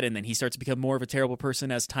as bad, and then he starts to become more of a terrible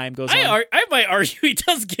person as time goes on. I might argue he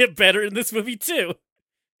does get better in this movie too.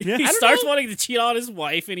 Yeah, He I don't starts know. wanting to cheat on his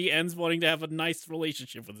wife, and he ends wanting to have a nice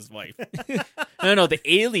relationship with his wife. No, the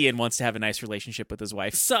alien wants to have a nice relationship with his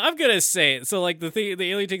wife. So I'm gonna say it. So like the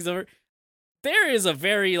alien takes over. There is a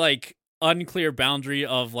very like unclear boundary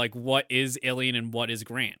of like what is Alien and what is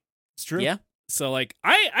Grant. It's true. Yeah. So like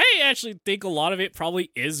I actually think a lot of it probably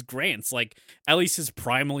is Grant's, like at least his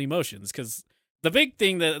primal emotions, because the big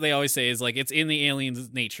thing that they always say is like it's in the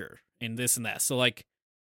alien's nature and this and that. So like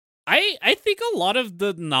I think a lot of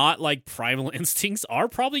the not like primal instincts are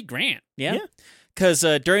probably Grant. Yeah. Yeah. Because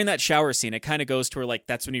during that shower scene, it kind of goes to where like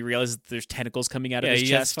that's when he realizes that there's tentacles coming out of Yeah, his he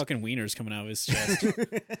has chest. fucking wieners coming out of his chest.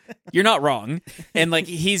 You're not wrong. And like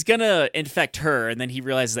he's gonna infect her, and then he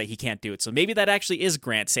realizes that he can't do it. So maybe that actually is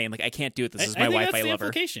Grant saying like I can't do it. This is my think wife. that's I the love her.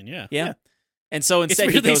 implication, yeah. Yeah. And so It's instead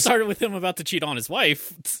weird he they goes. started with him about to cheat on his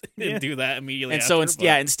wife and Yeah. do that immediately. And so after,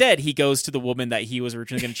 but instead he goes to the woman that he was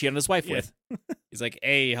originally going to cheat on his wife Yeah. with. he's like,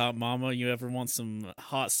 "Hey, hot mama, you ever want some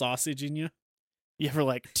hot sausage in you?" You ever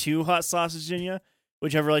like too hot sausage in you?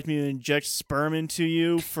 Would you ever like me to inject sperm into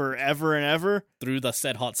you forever and ever Through the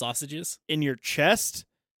said hot sausages. in your chest?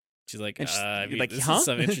 She's like, And she's I mean, like, this huh? is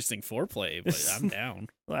some interesting foreplay, but I'm down.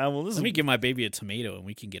 Well, this Let me is give my baby a tomato and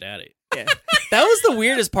we can get at it. Yeah. That was the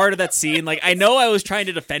weirdest part of that scene. Like I know I was trying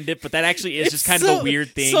to defend it, but that actually is just kind of a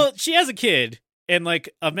weird thing. So she has a kid and like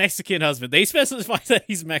a Mexican husband. They specify that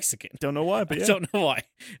he's Mexican. don't know why, but I yeah. don't know why.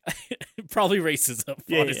 Probably racism,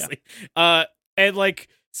 Yeah, honestly. And like,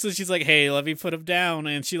 so she's like, "Hey, let me put him down,"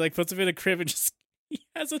 and she like puts him in a crib and just he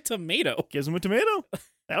has a tomato. Gives him a tomato.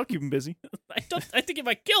 That'll keep him busy. I think it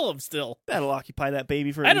might kill him still. That'll occupy that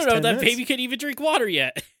baby for. I At don't least know 10 if that minutes. baby can even drink water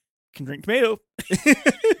yet. Can drink tomato.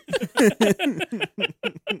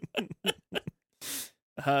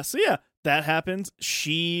 So yeah, that happens.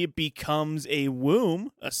 She becomes a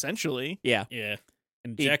womb, essentially. yeah. Yeah,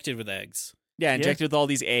 injected with eggs. Yeah, injected with all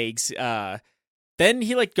these eggs. Then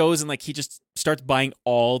he like goes and like he just starts buying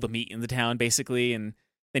all the meat in the town basically, and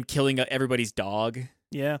then killing everybody's dog.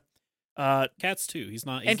 Yeah. Cats too. He's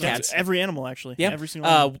not. And he's not- cats. Every animal, actually. Yeah. Every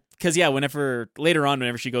single animal. Because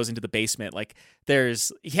whenever she goes into the basement, like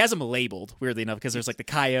he has them labeled weirdly enough because there's like the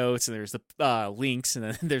coyotes and there's the lynx and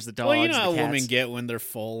then there's the dogs. Well, you know how and the cats. women get when they're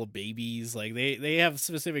full of babies. Like they have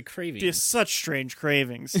specific cravings. Just such strange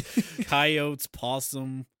cravings. Coyotes,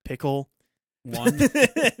 possum, Pickle. one.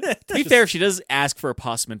 To be fair, she does ask for a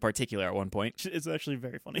possum in particular at one point. It's actually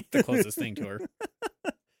very funny. The closest thing to her.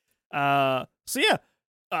 So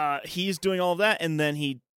yeah, he's doing all of that, and then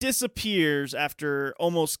he disappears after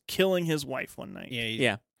almost killing his wife one night.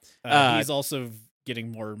 Yeah. Yeah. He's also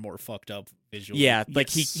getting more and more fucked up visually. Yeah,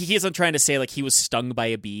 like Yes. he keeps on trying to say like he was stung by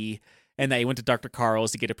a bee and that he went to Dr.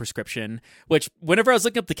 Carl's to get a prescription. Which whenever I was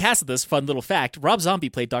looking up the cast of this, fun little fact, Rob Zombie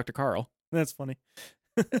played Dr. Carl. That's funny.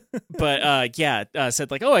 But said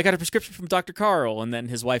like, oh, I got a prescription from Dr. Carl, and then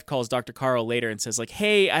his wife calls Dr. Carl later and says like,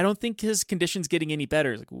 hey, I don't think his condition's getting any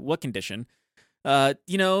better. He's like, what condition?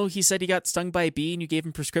 He said he got stung by a bee and you gave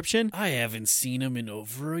him prescription. I haven't seen him in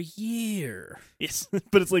over a year. Yes,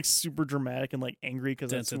 but it's like super dramatic and like angry because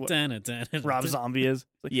that's what Rob Zombie is.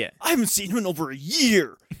 Like, Yeah. I haven't seen him in over a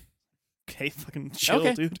year. Okay, fucking chill,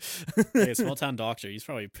 Okay. dude. Hey, small town doctor. He's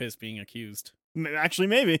probably pissed being accused. Actually,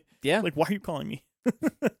 maybe. Yeah. Like, why are you calling me?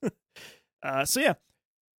 So yeah,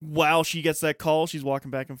 while she gets that call, she's walking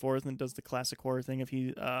back and forth and does the classic horror thing of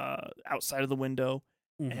he outside of the window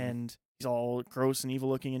Mhm. and he's all gross and evil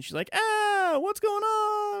looking, and she's like, "Ah, what's going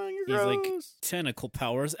on? You're He's gross." like, tentacle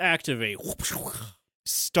powers activate.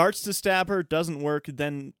 Starts to stab her, doesn't work,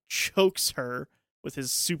 then chokes her with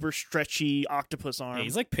his super stretchy octopus arm. Yeah,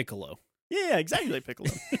 he's like Piccolo. Yeah, exactly like Piccolo.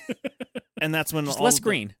 And that's when Just all less the-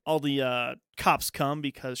 green. all the cops come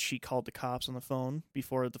because she called the cops on the phone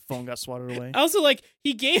before the phone got swatted away. I also like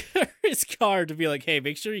he gave her his card to be like, hey,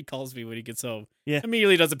 make sure he calls me when he gets home. Yeah.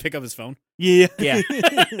 Immediately doesn't pick up his phone. Yeah, Yeah.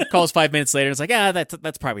 Calls 5 minutes later. And it's like,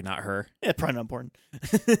 that's probably not her. yeah, probably not important.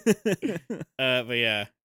 But yeah.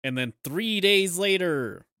 And then 3 days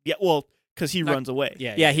later, Yeah, well, because he Not- runs away.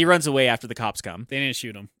 Yeah, he runs away after the cops come. they didn't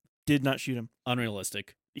shoot him. Did not shoot him.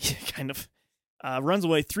 Unrealistic. Yeah, kind of. Runs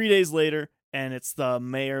away 3 days later, and it's the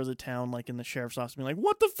mayor of the town, like in the sheriff's office, being like,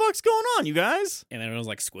 "What the fuck's going on, you guys?" And then it was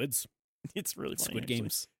like squids. It's really funny. Squid actually.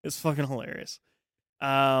 Games. It's fucking hilarious.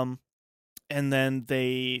 And then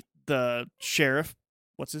the sheriff,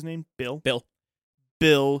 what's his name? Bill gets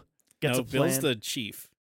No, a plan. Bill's the chief.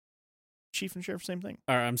 Chief and sheriff, same thing.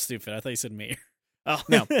 Or I'm stupid. I thought you said mayor. Oh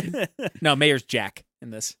No. No, Mayor's Jack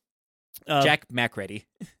in this. Jack Macready.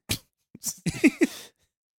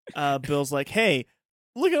 Bill's like, "Hey,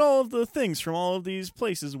 look at all of the things from all of these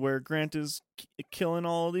places where Grant is killing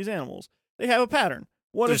all of these animals. They have a pattern.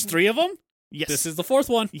 What There's if 3 of them? Yes, This is the 4th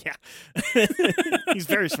one. yeah. He's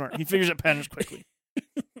very smart. He figures out patterns quickly.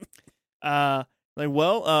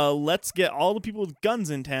 Let's get all the people with guns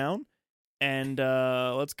in town, and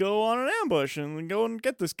let's go on an ambush and go and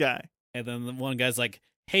get this guy." And then the one guy's like,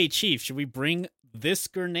 hey, chief, should we bring this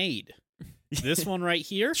grenade? This one right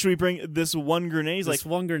here? Should we bring this one grenade? He's This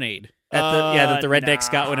like, one grenade. That the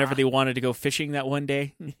rednecks got nah. whenever they wanted to go fishing that one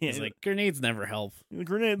day. He's like, grenades never help. "The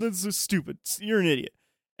grenade, this is stupid. You're an idiot."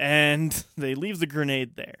 And they leave the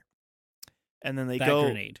grenade there. And then they That go...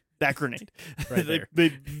 grenade. That grenade. Right they, there.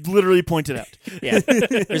 they literally point it out. Yeah.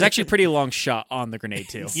 There's actually a pretty long shot on the grenade,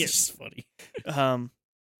 too. It's just funny.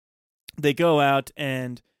 They go out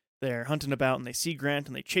and they're hunting about and they see Grant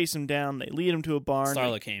and they chase him down. They lead him to a barn.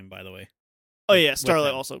 Starla came, by the way. Oh, yeah. with Starlight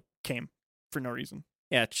them. also came for no reason.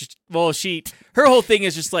 Yeah, her whole thing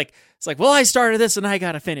is just like, it's like, well, I started this and I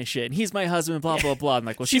gotta finish it, and he's my husband, blah blah blah. I'm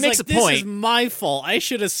like, well, she She's makes like, a point. This is my fault. I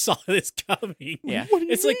should have saw this coming. Yeah. What do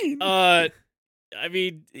you It's mean? like, I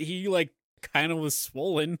mean, he like kind of was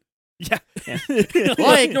swollen. Yeah. Well,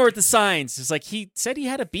 I ignored the signs. It's like he said he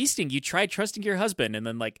had a bee sting. You tried trusting your husband, and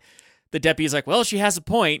then like the deputy's like, well, she has a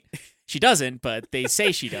point. She doesn't, but they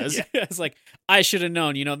say she does. Yeah, it's like I should have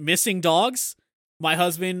known. Missing dogs. My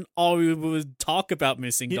husband always would talk about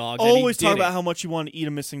missing He dogs. and he always talk did about how much you want to eat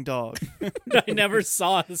a missing dog. it. I never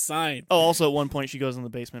saw the sign. Oh, also at one point she goes in the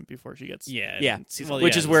basement before she gets... Yeah, Yeah. Well,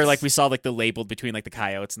 Which yeah, is where it's- like we saw like the labeled between like the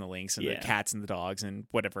coyotes and the lynx and Yeah. the cats and the dogs and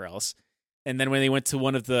whatever else. And then when they went to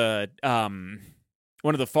one of the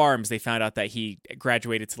farms, they found out that he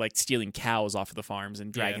graduated to like stealing cows off of the farms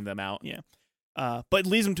and dragging them out. Yeah. But it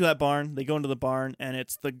leads them to that barn. They go into the barn, and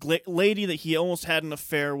it's the lady that he almost had an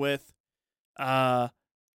affair with.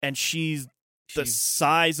 And she's the She's-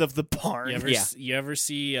 size of the barn. You ever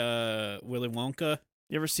see Willy Wonka?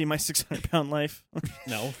 You ever see My 600-Pound Life?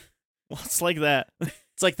 No. Well, it's like that.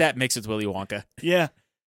 It's like that mixed with Willy Wonka. Yeah.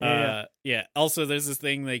 Yeah. Also, there's this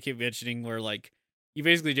thing they keep mentioning where like you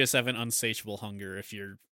basically just have an unsatiable hunger if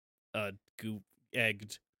you're goop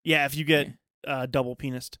egged Yeah, if you get double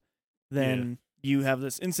penised, then you have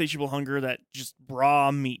this insatiable hunger that just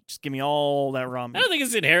raw meat. Just give me all that raw meat. I don't think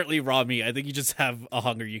it's inherently raw meat. I think you just have a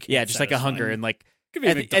hunger you can't. Yeah, just like a satisfy. hunger and like. Could be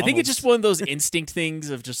I think it's McDonald's. just one of those instinct things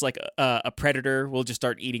of just like a predator will just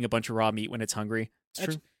start eating a bunch of raw meat when it's hungry. It's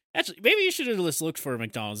true. Actually, maybe you should have just looked for a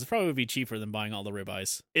McDonald's. It probably would be cheaper than buying all the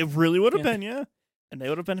ribeyes. It really would have been, yeah. And they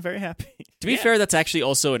would have been very happy. To be fair, that's actually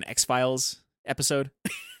also an X-Files episode.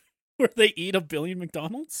 Where they eat 1 billion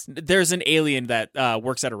McDonald's? There's an alien that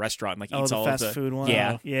works at a restaurant and like eats the all fast of the food one.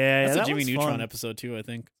 Yeah. Yeah, That's that a Jimmy one's Neutron fun. episode too, I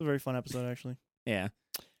think. It's a very fun episode, actually. Yeah.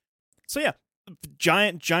 So yeah,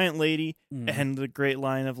 giant lady, Mm. and the great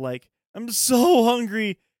line of like, "I'm so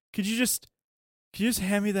hungry. Could you just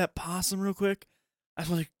hand me that possum real quick? I'd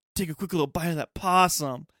like to take a quick little bite of that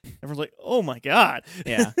possum." Everyone's like, "Oh my god."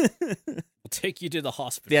 Yeah. We'll take you to the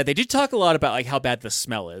hospital. Yeah, they do talk a lot about like how bad the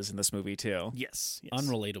smell is in this movie too. Yes.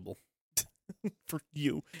 Unrelatable. For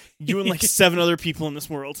you and like 7 other people in this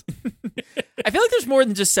world. I feel like there's more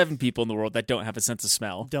than just 7 people in the world that don't have a sense of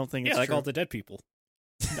smell. Don't think Yeah, it's like true. all the dead people.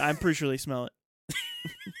 I'm pretty sure they smell it.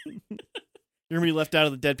 You're gonna be left out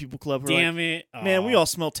of the dead people club. Who are Damn like, it. man, we all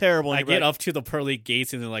smell terrible. And I you're get like- up to the pearly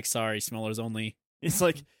gates and they're like, sorry, smellers only. It's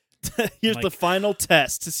like, here's Like- the final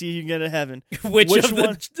test to see if you can get to heaven. Which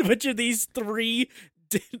one? which of these 3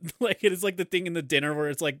 like it's like the thing in the dinner where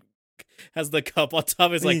it's like has the cup on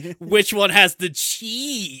top. It's like which one has the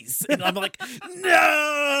cheese? And I'm like,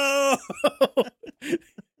 no.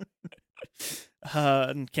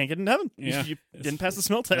 And can't get into heaven. Yeah. You didn't pass the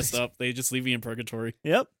smell Messed test. up. They just leave me in purgatory.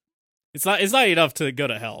 Yep. It's not enough to go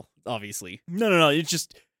to hell, obviously. No. It's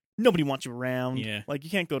just nobody wants you around. Yeah. Like you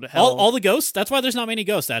can't go to hell. All the ghosts. That's why there's not many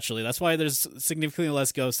ghosts. Actually, that's why there's significantly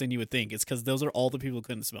less ghosts than you would think. It's because those are all the people who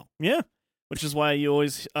couldn't smell. Yeah. Which is why you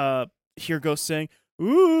always hear ghosts saying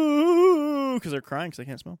 "ooh" because they're crying because they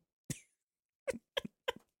can't smell.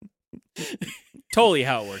 Totally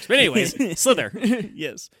how it works. But anyways, Slither.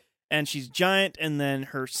 Yes. And she's giant, and then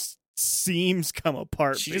her seams come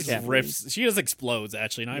apart. She just basically. rips. She just explodes.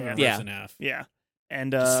 Actually, not even Yeah. rips in half. Yeah.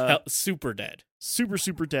 And Just super dead.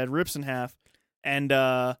 super dead, rips in half, and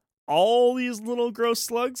all these little gross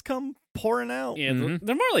slugs come pouring out. Yeah, Mhm.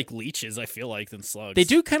 they're more like leeches. I feel like than slugs. They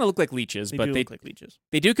do kind of look like leeches, They but do they look like leeches.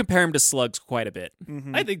 they do compare them to slugs quite a bit.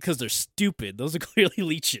 Mhm. I think because they're stupid. Those are clearly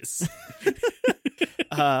leeches.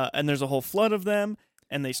 And there's a whole flood of them,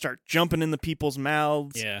 and they start jumping in the people's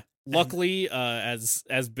mouths. Yeah. Luckily, as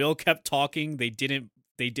Bill kept talking, they didn't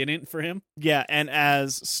for him. Yeah, and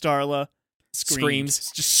as Starla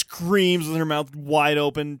Screams. just screams with her mouth wide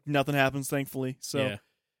open, nothing happens, thankfully. So,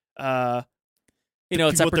 Yeah. You know,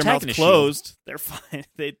 it's a people with their mouth protagonist shield. closed, they're fine.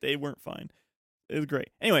 They weren't fine. It was great.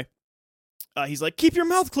 Anyway, he's like, keep your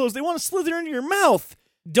mouth closed. They want to slither into your mouth.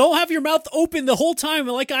 Don't have your mouth open the whole time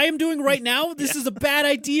like I am doing right now. This is a bad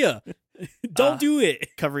idea. Don't do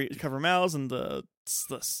it. Cover mouths, and the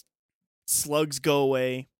slugs go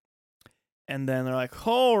away. And then they're like,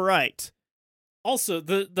 all right. Also,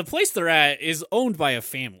 the place they're at is owned by a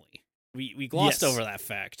family. We glossed Yes. over that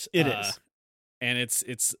fact. It is. And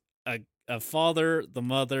it's a father, the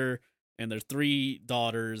mother, and their 3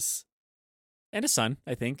 daughters. And a son,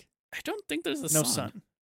 I think. I don't think there's a No son. sun.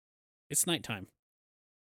 It's nighttime.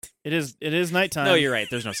 It is nighttime. No, you're right.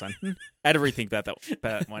 There's no son. I had to rethink that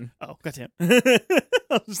one. Oh, goddamn. I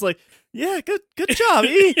was just like, yeah, good job,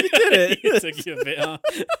 E. You did It it. took you a bit,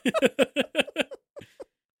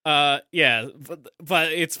 huh? Yeah,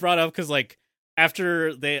 but it's brought up because like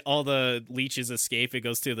after all the leeches escape, it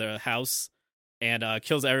goes to the house and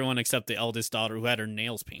kills everyone except the eldest daughter who had her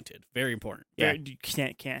nails painted. Very important. Yeah, you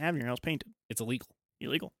can't have your nails painted. It's illegal.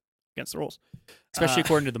 Illegal. Against the rules. Especially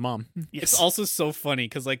according to the mom. Yes. It's also so funny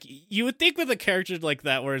because like you would think with a character like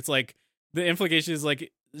that where it's like the implication is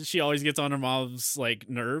like she always gets on her mom's like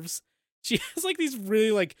nerves. She has like these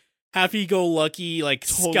really like happy-go-lucky like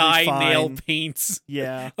Totally sky fine. nail paints.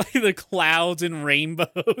 Yeah. Like the clouds and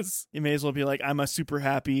rainbows. You may as well be like, I'm a super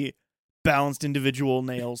happy, balanced individual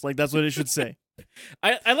nails. Like, that's what it should say.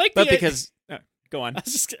 I like But the because go on.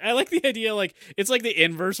 I like the idea like it's like the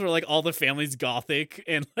inverse where like all the family's gothic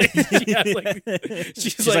and like she has, like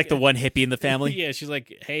She's like the one hippie in the family. Yeah, she's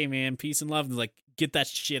like, hey man, peace and love, and like get that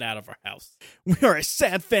shit out of our house. We are a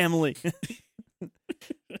sad family.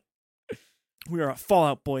 We are a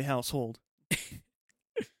Fallout Boy household.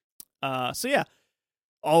 So yeah,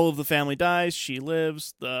 all of the family dies. She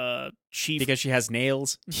lives. The chief, Because she has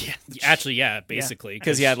nails. yeah, Actually, yeah, basically.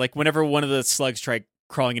 Because yeah, like whenever one of the slugs tried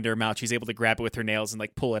crawling into her mouth, she's able to grab it with her nails and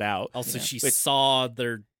like pull it out. Also, Yeah. she But- saw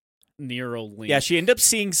their Nero link. Yeah, she ended up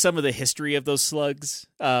seeing some of the history of those slugs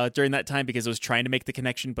during that time because it was trying to make the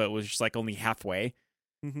connection, but it was just like only halfway.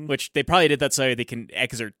 Mhm. which they probably did that so they can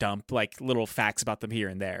exert dump like little facts about them here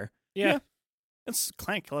and there. Yeah. It's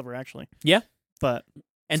kind of clever, actually. Yeah. But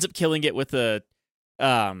Ends up killing it with a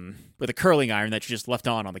curling iron that she just left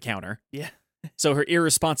on the counter. yeah. So her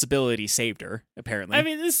irresponsibility saved her, apparently. I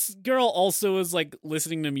mean, this girl also is like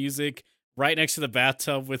listening to music right next to the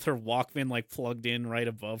bathtub with her Walkman like plugged in right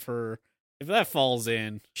above her. If that falls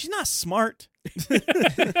in, She's not smart.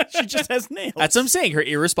 She just has nails. That's what I'm saying. Her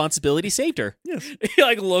irresponsibility saved her. Yes. you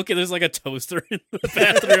like look and there's like a toaster in the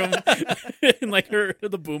bathroom, and like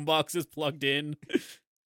the boombox is plugged in.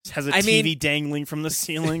 Has a I TV mean- dangling from the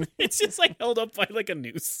ceiling. It's just like held up by like a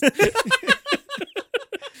noose.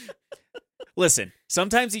 Listen,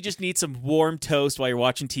 sometimes you just need some warm toast while you're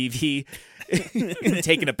watching TV and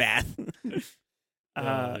taking a bath.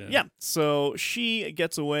 Yeah. So she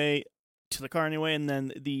gets away to the car anyway, and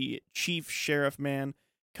then the chief sheriff man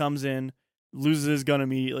comes in, loses his gun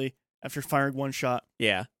immediately after firing one shot,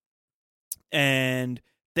 Yeah. and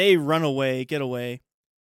they run away, get away,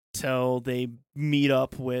 till they meet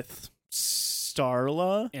up with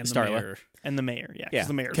Starla And the Starla. mayor. and the mayor. Yeah, Yeah,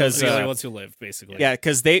 the mayor. 'cause, The only uh, ones who live, basically. Yeah,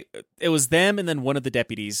 because it was them and then one of the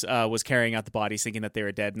deputies was carrying out the bodies thinking that they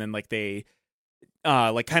were dead. And then like they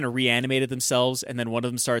like kind of reanimated themselves. And then one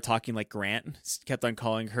of them started talking like Grant. Kept on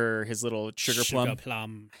calling her his little sugar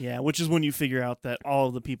plum. Yeah, which is when you figure out that all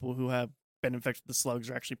of the people who have been infected with the slugs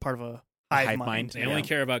are actually part of a hive hive mind. mind. They only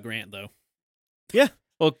care about Grant, though.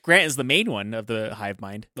 Well, Grant is the main one of the hive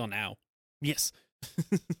mind. Well, now. Yes.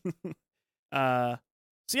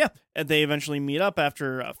 So yeah, and they eventually meet up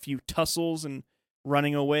after a few tussles and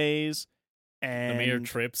running aways, and The mayor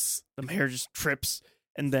trips. the mayor just trips,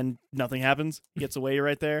 and then nothing happens. He gets away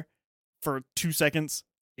right there for 2 seconds.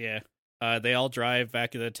 Yeah. They all drive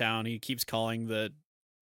back into town. He keeps calling the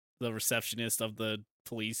receptionist of the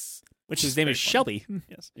police. Which His is name very is fun. Shelby.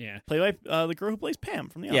 Yes, Yeah. played by the girl who plays Pam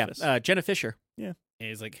from The Yeah, Office. Jenna Fisher. And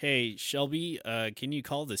he's like, "Hey, Shelby, can you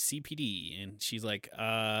call the CPD?" And she's like,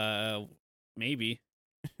 maybe."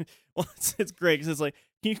 Well, it's great because it's like,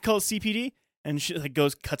 can you call CPD? And she like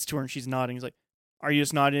cuts to her, and she's nodding. He's like, "Are you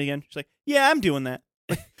just nodding again?" She's like, "Yeah, I'm doing that."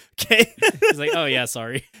 Okay. He's like, "Oh yeah,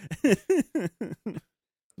 sorry."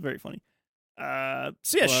 Very funny.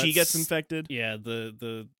 So yeah, Well, she gets that's- infected. Yeah,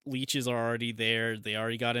 the leeches are already there. They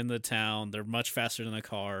already got into town. They're much faster than a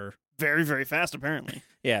car. Very, very fast, apparently.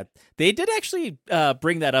 Yeah, they did actually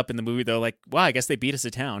bring that up in the movie though. Like, wow, I guess they beat us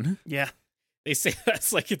to town. Yeah. They say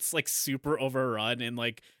that's like it's like super overrun, and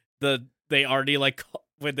like they already like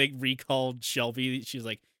when they recalled Shelby, she's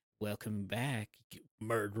like, "Welcome back,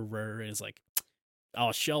 murderer." And it's like,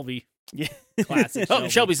 oh, Shelby, Yeah. classic. Oh,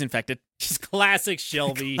 Shelby's infected. Just classic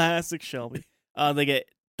Shelby. Classic Shelby.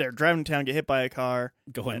 They're driving to town, get hit by a car.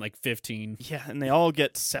 Going like 15. Yeah, and they all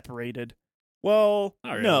get separated. Well,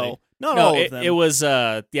 Not really. no, not No, all it, of them. it was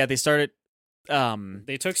they started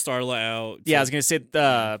They took Starla out. yeah, I was gonna say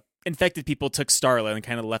infected people took Starla and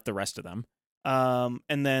kind of left the rest of them.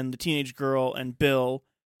 And then the teenage girl and Bill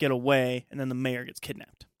get away, and then the mayor gets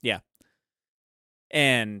kidnapped.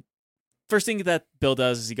 And first thing that Bill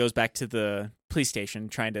does is he goes back to the police station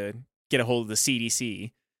trying to get a hold of the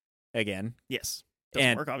CDC again. Yes, doesn't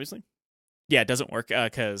And- work, obviously. Yeah, it doesn't work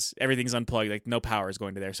because everything's unplugged. Like no power is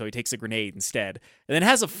going to there, so he takes a grenade instead, and then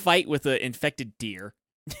has a fight with an infected deer.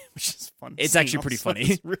 Which is fun. It's scene actually pretty also. funny.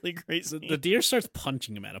 It's really great. The, Scene. the deer starts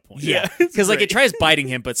punching him at a point. Yeah. because like great. it tries biting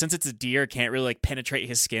him, but since it's a deer, it can't really like penetrate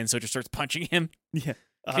his skin, so it just starts punching him. Yeah.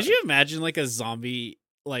 Could you imagine like a zombie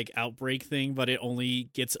like outbreak thing, but it only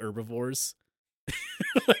gets herbivores?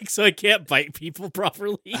 Like, so it can't bite people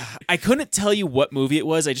properly. I couldn't tell you what movie it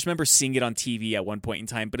was. I just remember seeing it on TV at one point in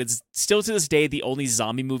time, but it's still to this day the only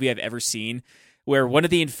zombie movie I've ever seen where one of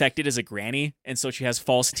the infected is a granny, and so she has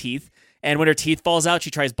false teeth. And when her teeth falls out,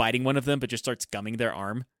 she tries biting one of them, but just starts gumming their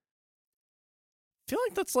arm. I feel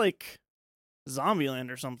like that's like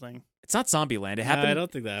Zombieland or something. It's not Zombieland. It I happened.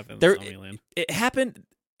 don't think that happened in There- Zombieland. It happened.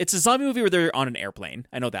 It's a zombie movie where they're on an airplane.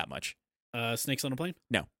 I know that much. Snakes on a plane?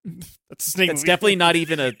 That's a snake It's movie. definitely not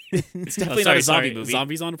even a. It's definitely not a zombie movie.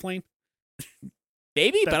 Zombies on a plane?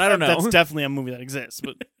 Maybe, but I don't know. That's definitely a movie that exists.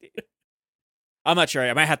 But I'm not sure.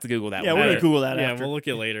 I might have to Google that yeah, one. we're gonna Google that Yeah, after. we'll look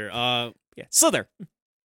at it later. Yeah. Slither.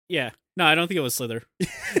 Yeah. No, I don't think it was Slither.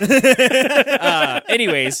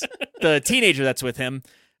 Anyways, the teenager that's with him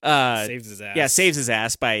Saves his ass. saves his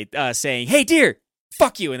ass by saying, "Hey, dear,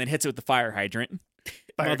 fuck you," and then hits it with the fire hydrant.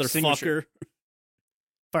 Fire extinguisher. Motherfucker.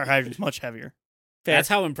 Fire hydrant's much heavier. That's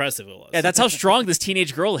how impressive it was. Yeah, that's how strong this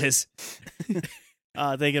teenage girl is.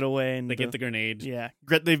 They get away and They get the grenade. yeah.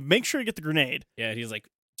 They make sure to get the grenade. Yeah, he's like,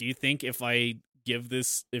 "Do you think if I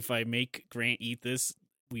make Grant eat this,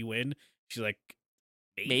 we win?" She's like,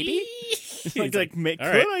 Maybe? He's like all could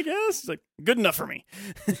right. I guess? It's like good enough for me.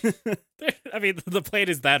 I mean, the plan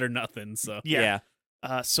is that or nothing. So Yeah.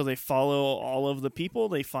 So they follow all of the people.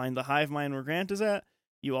 They find the hive mind where Grant is at.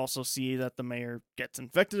 You also see that the mayor gets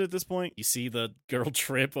infected at this point. you see the girl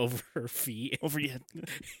trip over her feet. Over yeah.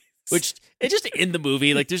 Which it just in the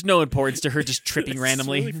movie, like there's no importance to her just tripping It's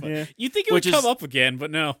randomly. really fun. Yeah. You think it Which would is- come up again,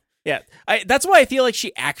 but no. Yeah, that's why I feel like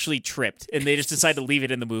she actually tripped, and they just decided to leave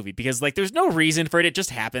it in the movie because like there's no reason for it; it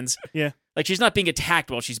just happens. Yeah. Like she's not being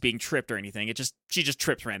attacked while she's being tripped or anything. She just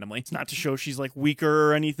trips randomly. It's not to show she's like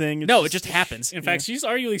weaker or anything. It's No, it just happens. In fact, she's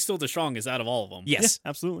arguably still the strongest out of all of them. Yes. Yeah,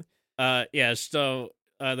 absolutely. Yeah. So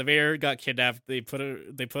the mayor got kidnapped. They put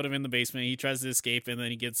him in the basement. He tries to escape, and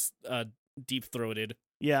then he gets deep throated.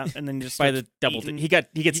 Yeah, and then just By starts the double, eating. he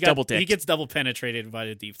gets double dicked. He gets double penetrated by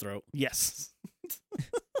the deep throat. Yes.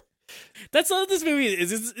 That's all this movie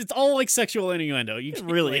is. It's all like sexual innuendo. You It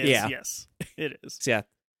can't, really like, is. Yeah. Yes, it is.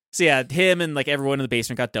 So yeah, him and like everyone in the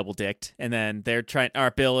basement got double dicked, and then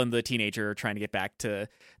Bill and the teenager are trying to get back to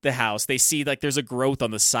the house. They see like there's a growth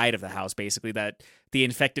on the side of the house, basically that the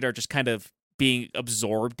infected are just kind of being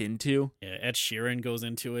absorbed into. Yeah, Ed Sheeran goes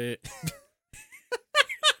into it.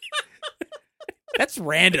 That's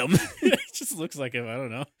random. It just looks like him. I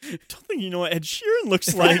don't know. Don't think you know what Ed Sheeran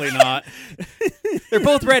looks like. Probably not. They're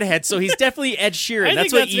both redheads, so he's definitely Ed Sheeran. I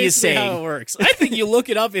That's think what E is basically how it saying. works. I think you look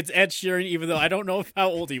it up. It's Ed Sheeran, even though I don't know how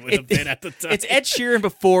old he would have been at the time. It's Ed Sheeran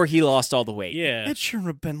before he lost all the weight. Yeah, Ed Sheeran would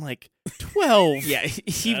have been like 12. Yeah,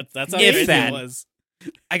 he, that's how if crazy that. it was.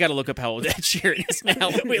 I gotta look up how old Ed Sheeran is now.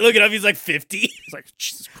 Wait, look it up. He's like 50. It's like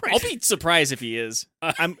Jesus I'll Christ. be surprised if he is.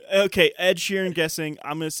 I'm okay. Ed Sheeran guessing.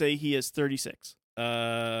 I'm gonna say he is 36. Do you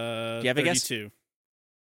have a guess? 32.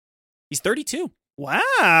 He's 32.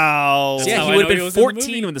 Wow. That's Yeah, how he I would know have he been was in the 14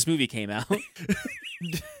 movie. when this movie came out.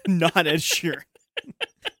 Not Ed Sheeran.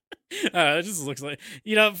 It just looks like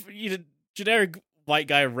generic white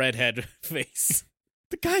guy redhead face.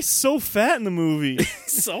 The guy's so fat in the movie.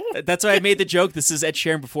 So That's why I made the joke. This is Ed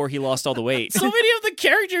Sheeran before he lost all the weight. so many of the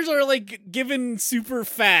characters are like given super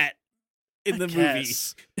fat in the movie.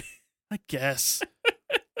 I guess.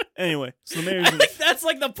 Anyway, so the mayor's I think that's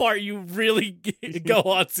like the part you really go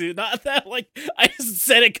on to. Not that like I just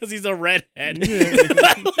said it because he's a redhead.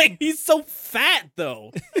 Like he's so fat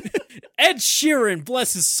though. Ed Sheeran,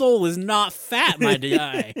 bless his soul, is not fat, my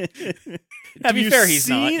guy. Have be you fair, he's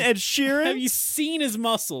seen not. Ed Sheeran? Have you seen his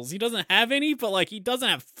muscles? He doesn't have any, but like he doesn't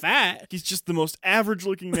have fat. He's just the most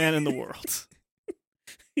average-looking man in the world.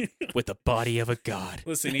 With the body of a god.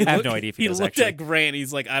 Listen, I have no idea if he does, looked actually. at Grant.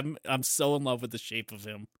 He's like, I'm so in love with the shape of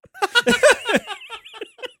him.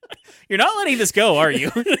 You're not letting this go, are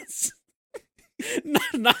you?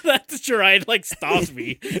 not that the charade like stops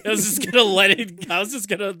me. I was just gonna let it. I was just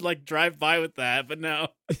gonna like drive by with that, but no.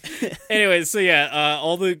 Anyway, so yeah,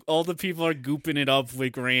 all the people are gooping it up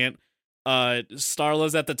with Grant.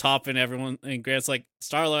 Starla's at the top, and Grant's like,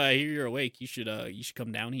 Starla, I hear you're awake. You should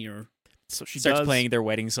come down here. So she Starts does. playing their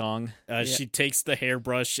wedding song. She takes the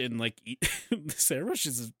hairbrush and like this hairbrush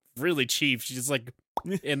is really cheap. She's just like,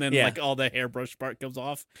 and then Yeah. like all the hairbrush part comes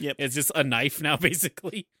off. Yep. It's just a knife now,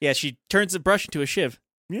 basically. Yeah, she turns the brush into a shiv.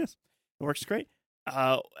 Yes, it works great.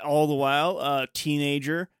 All the while,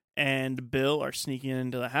 teenager and Bill are sneaking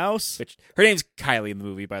into the house. Which her name's Kylie in the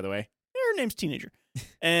movie, by the way. Her name's Teenager.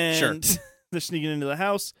 And they're sneaking into the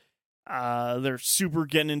house. They're super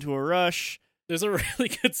getting into a rush. There's a really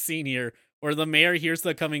good scene here where the mayor hears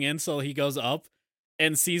them coming in, so he goes up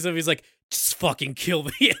and sees them. He's like, just fucking kill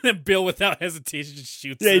me. And then Bill, without hesitation, just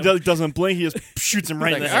shoots Yeah, him. he doesn't blink. He just shoots him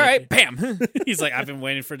right in Like, the all head. right, bam. He's like, I've been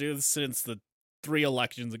waiting for this since the 3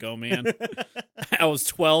 elections ago, man. I was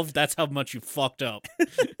 12. That's how much you fucked up.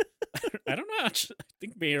 I don't know. I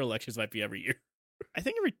think mayor elections might be every year. I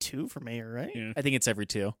think every 2 for mayor, right? Yeah. I think it's every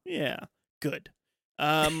 2. Yeah. Good.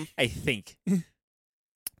 I think.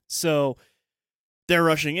 So they're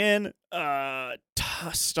rushing in.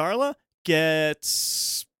 Starla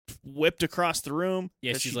gets whipped across the room.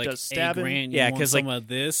 Yeah, 'cause she's she like, does hey, stab him. Grant, you Yeah, want 'cause, some of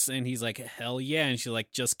this? And he's like, hell yeah. And she's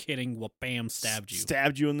like, just kidding. Well, bam, stabbed you.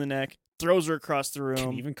 Stabbed you in the neck. Throws her across the Can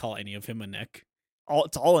room. you even call any of him a neck?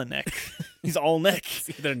 It's all a neck. He's all neck. It's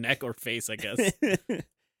either neck or face, I guess.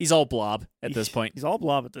 He's all blob at this point. He's all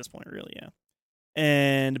blob at this point, really, yeah.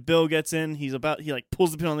 And Bill gets in. He like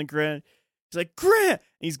pulls the pin on the Grant. He's like, Grant! And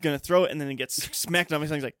he's gonna throw it, and then he gets smacked on his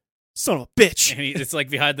head. He's like, son of a bitch. And it's like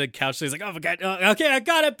behind the couch. So he's like, oh my God. Okay, I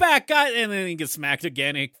got it back. And then he gets smacked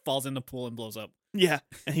again. And he falls in the pool and blows up. Yeah.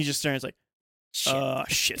 And he just stares like,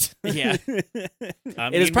 shit. Yeah.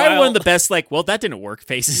 It is probably one of the best, like, well, that didn't work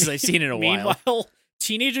faces I've seen in a while. Meanwhile,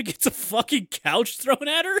 teenager gets a fucking couch thrown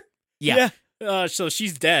at her. Yeah. So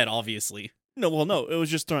she's dead, obviously. No, it was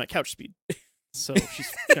just thrown at couch speed. So she's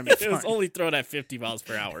gonna be It fine. was only thrown at 50 miles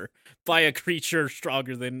per hour by a creature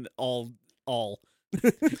stronger than all. To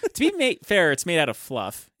be fair, it's made out of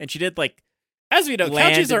fluff, and she did like. As we know,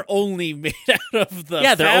 Land- couches are only made out of the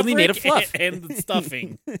Yeah, they're only made of fabric fluff. and the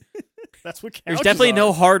stuffing. That's what couches There's definitely are.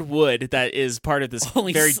 no hard wood that is part of this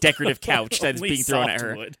Only very so- decorative couch that's only being thrown at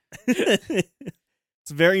her. softwood.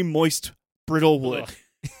 It's very moist, brittle wood.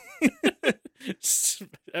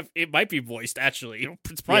 It might be moist, actually.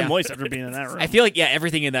 It's probably Yeah. moist after being in that room. I feel like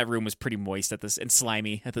everything in that room was pretty moist at this and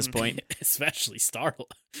slimy at this point. Especially Starla.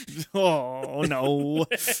 Oh no!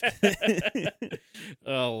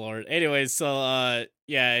 Oh Lord. Anyways, so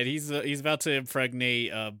and he's about to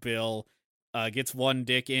impregnate Bill. Gets one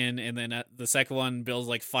dick in, and then the second one, Bill's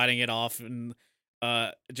like fighting it off, and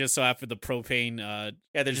just so after the propane,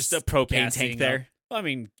 Yeah, there's just a propane gassing tank there. up. I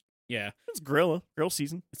mean, yeah, It's grill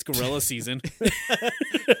season. it's gorilla season.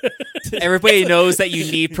 Everybody knows that you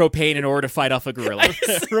need propane in order to fight off a gorilla.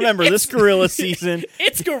 Remember this gorilla season.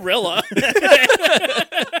 It's gorilla.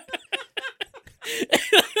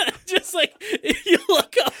 Just like you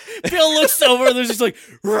look up, Bill looks over, and there's just like,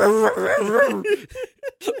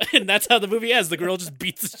 and that's how the movie ends. The girl just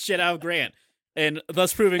beats the shit out of Grant, and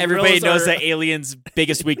thus proving Everybody gorillas knows are- that aliens'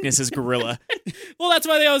 biggest weakness is gorilla. Well, that's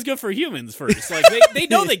why they always go for humans first. Like they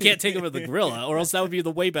know they can't take over the gorilla, or else that would be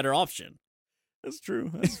the way better option. That's true.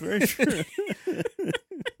 That's very true.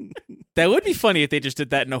 That would be funny if they just did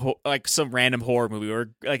that in like some random horror movie, or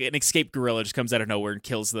like an escaped gorilla just comes out of nowhere and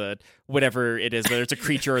kills the whatever it is, whether it's a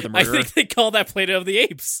creature or the I murderer. think they call that Planet of the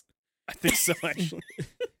Apes. I think so, actually.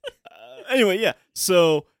 Anyway, yeah.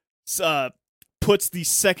 So, puts the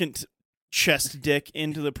second chest dick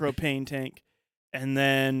into the propane tank, and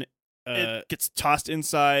then it gets tossed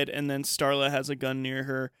inside, and then Starla has a gun near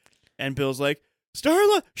her, and Bill's like,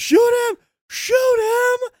 Starla, shoot him! Shoot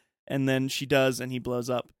him! And then she does, and he blows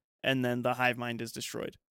up, and then the hive mind is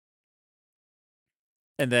destroyed.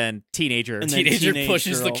 And then teenager. And then Teenager teenage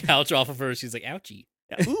pushes girl. the couch off of her. She's like, "Ouchie!"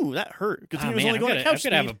 Yeah, ooh, that hurt. Good thing Oh he was man, only going I'm to gonna couch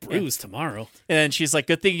have a speed. bruise tomorrow. And then she's like,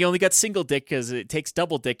 good thing you only got single dick because it takes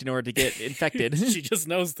double dick in order to get infected. She just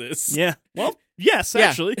knows this. Yeah. Well, yes, Yeah,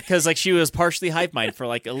 actually. because like she was partially hive mind for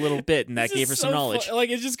like a little bit, and that This gave is her some so knowledge. Like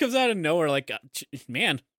it just comes out of nowhere. Like,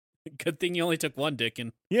 man, good thing you only took one dick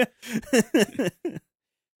in. Yeah.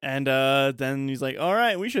 And then he's like, all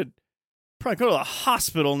right, we should probably go to the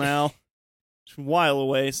hospital now. It's a while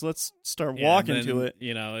away, so let's start walking and to then, it.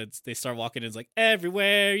 You know, they start walking. It's like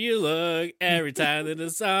everywhere you look, every time there's a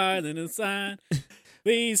sign, there's a sign.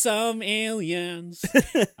 We some aliens.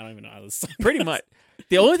 I don't even know how this song Pretty goes. much.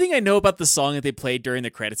 The only thing I know about the song that they played during the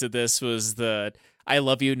credits of this was the "I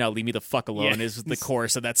love you, now leave me the fuck alone" Yeah. is the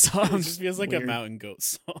chorus of that It song. just feels like Weird. a mountain goat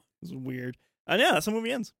song. It's weird. And yeah, that's how the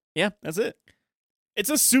movie ends. Yeah. That's it. It's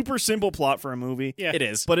a super simple plot for a movie, Yeah, It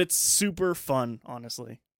is. but it's super fun,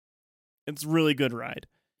 honestly. It's a really good ride.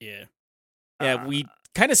 yeah. Yeah, we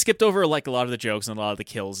kind of skipped over like a lot of the jokes and a lot of the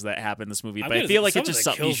kills that happen in this movie, but I feel like it's just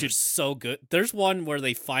something you should. So good. There's one where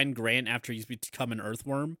they find Grant after he's become an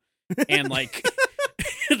earthworm, and like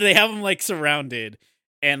they have him like surrounded,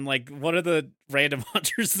 and like one of the random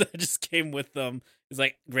hunters that just came with them is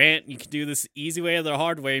like, Grant, you can do this easy way or the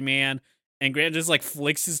hard way, man. And Grant just like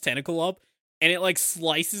flicks his tentacle up, and it like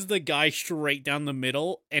slices the guy straight down the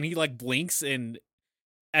middle, and he like blinks, and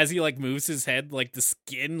as he like moves his head, like the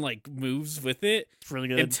skin like moves with it It's really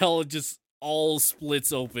good. until it just all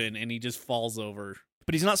splits open and he just falls over.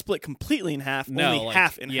 But he's not split completely in half, No, only like,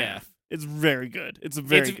 half in yeah. half. It's very good. It's a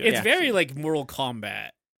very good. It's very like Mortal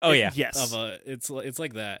Kombat. Oh yeah, Yes. It's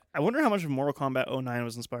like that. I wonder how much of Mortal Kombat 09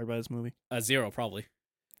 was inspired by this movie. Zero probably.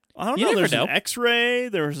 I don't You know. never There's know. an X-ray.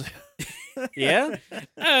 There was. yeah. I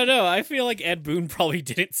don't know. I feel like Ed Boon probably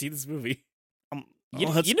didn't see this movie. You,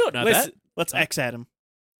 let's, you don't know listen- that. let's X at him.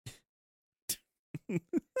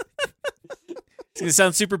 It's gonna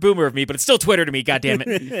sound super boomer of me, but it's still Twitter to me. God damn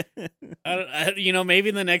it.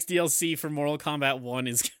 Maybe the next DLC for Mortal Kombat 1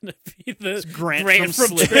 is gonna be the Grant Grant from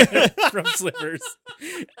from Slither. from Slivers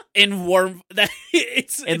in worm. That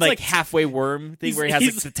it's And like halfway worm thing where he has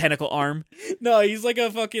like he's- the tentacle arm. No, he's like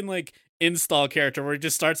a fucking like install character where he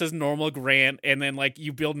just starts as normal Grant, and then like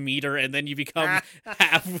you build meter, and then you become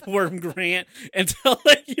half worm Grant until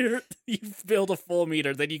like you build a full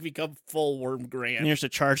meter, then you become full worm Grant. And here's a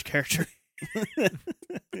charge character. You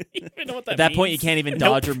even know what that At that point, you means? can't even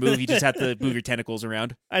dodge or move. You just have to move your tentacles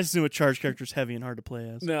around. I assume a charge character is heavy and hard to play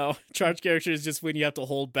as. No, charge character is just when you have to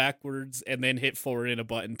hold backwards and then hit forward in a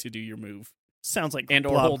button to do your move, Sounds like and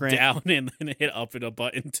or Blob hold Grant. down and then hit up in a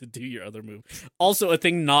button to do your other move. Also, a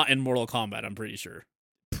thing not in Mortal Kombat. I'm pretty sure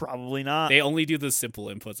Probably not. they only do the simple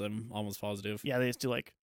inputs. I'm almost positive. Yeah, they just do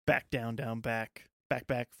like back, down, down, back,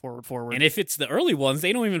 back, forward, forward. And if it's the early ones,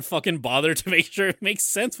 they don't even fucking bother to make sure it makes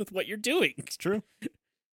sense with what you're doing. It's true.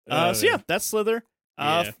 So yeah, that's Slither.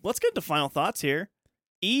 Yeah. Let's get to final thoughts here.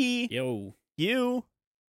 E, Yo. you.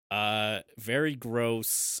 Very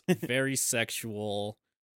gross, very sexual.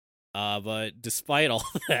 But despite all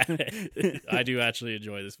that, I do actually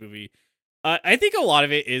enjoy this movie. I think a lot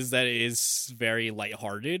of it is that it is very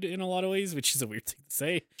lighthearted in a lot of ways, which is a weird thing to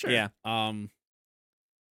say. Sure. Yeah.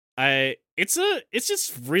 It's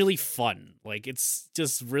just really fun. Like, it's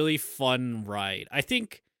just really fun ride. I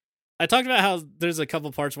think I talked about how there's a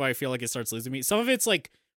couple parts where I feel like it starts losing me. Some of it's like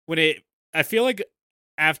I feel like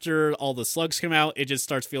after all the slugs come out, it just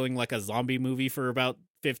starts feeling like a zombie movie for about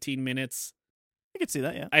 15 minutes. I could see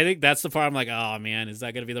that, yeah. I think that's the part I'm like, oh man, is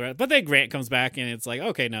that going to be the right? But then Grant comes back and it's like,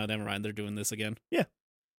 okay, no, never mind. They're doing this again. Yeah.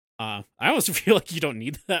 I almost feel like you don't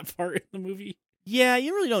need that part in the movie. Yeah,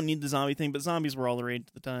 you really don't need the zombie thing, but zombies were all the rage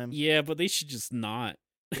at the time. Yeah, but they should just not.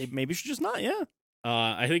 They maybe should just not, yeah.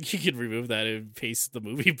 I think you could remove that and pace the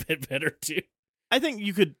movie a bit better too. I think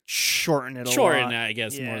you could shorten it a lot. Shorten that, I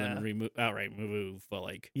guess, more Yeah. than outright remove, but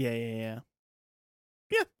like. Yeah.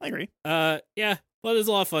 Yeah, I agree. Yeah. Well, there's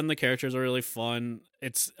a lot of fun. The characters are really fun.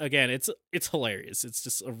 It's hilarious. It's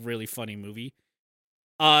just a really funny movie.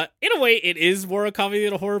 In a way, it is more a comedy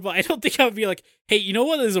than a horror, but I don't think I would be like, hey, you know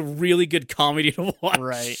what is a really good comedy to watch?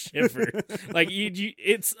 Right. Ever. Like,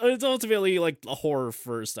 it's ultimately like a horror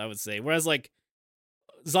first, I would say. Whereas like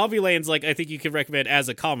Zombieland's like, I think you could recommend as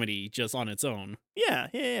a comedy just on its own.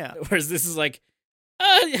 Yeah. Whereas this is like,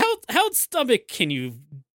 how stomach can you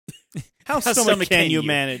How stomach can you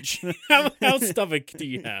manage? how stomach do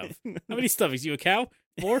you have? How many stomachs? You a cow?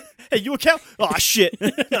 4? Hey, you a cow? Oh shit!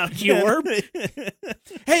 You worm?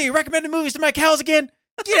 Hey, you recommending movies to my cows again?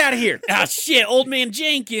 Get out of here! Ah, shit, old man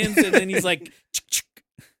Jenkins. And then he's like,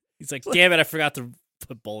 he's like, damn it, I forgot to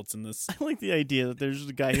put bullets in this. I like the idea that there's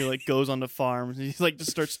a guy who like goes on the farms and he's like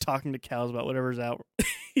just starts talking to cows about whatever's out.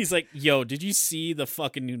 He's like, yo, did you see the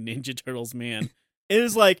fucking new Ninja Turtles, man? It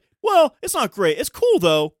is like, well, it's not great. It's cool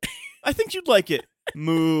though. I think you'd like it.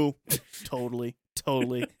 Moo. Totally.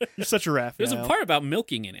 You're such a Raphael. There's a part about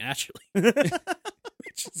milking it, actually.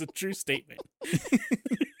 Which is a true statement.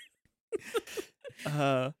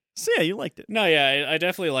 So yeah, you liked it. No, yeah, I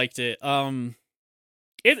definitely liked it.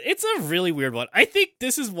 It's a really weird one. I think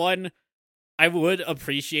this is one I would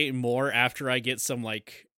appreciate more after I get some,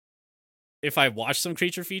 like, if I watch some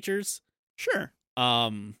creature features. Sure.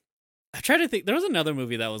 I try to think. There was another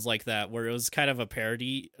movie that was like that, where it was kind of a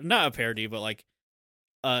parody, not a parody, but like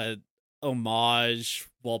a homage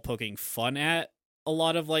while poking fun at a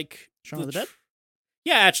lot of like Shaun of the Dead?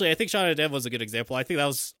 Yeah, actually, I think Shaun of the Dead was a good example. I think that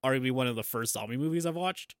was arguably one of the first zombie movies I've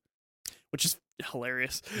watched, Which is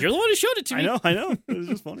hilarious. You're the one who showed it to me. I know. It was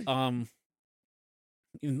just funny.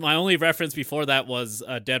 My only reference before that was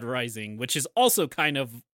Dead Rising, which is also kind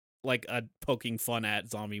of like a poking fun at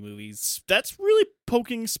zombie movies. That's really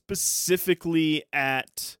poking specifically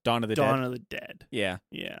at Dawn of the Dead. Yeah.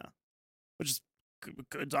 Yeah. Which is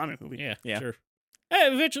good zombie movie. Yeah. Sure.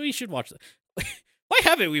 Eventually, you should watch that. Why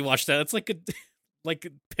haven't we watched that? It's like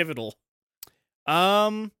pivotal.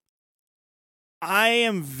 I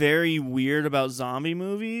am very weird about zombie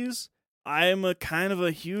movies. I'm a kind of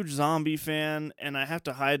a huge zombie fan, and I have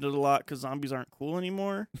to hide it a lot because zombies aren't cool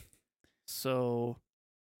anymore. So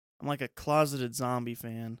I'm like a closeted zombie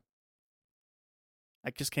fan.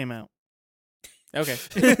 I just came out. Okay.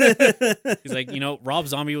 He's like, Rob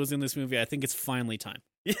Zombie was in this movie. I think it's finally time.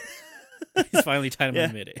 It's finally time to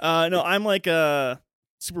admit it. No, I'm like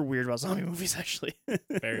super weird about zombie movies, actually.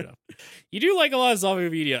 Fair enough. You do like a lot of zombie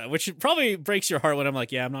media, which probably breaks your heart when I'm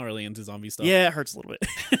like, yeah, I'm not really into zombie stuff. Yeah, it hurts a little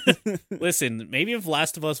bit. Listen, maybe if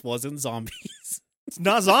Last of Us wasn't zombies. It's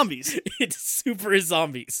not zombies. It's super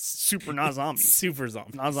zombies. Super not zombies. Super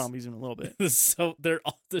zombies. Not zombies in a little bit. So they're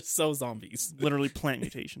so zombies. Literally plant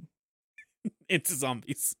mutation. It's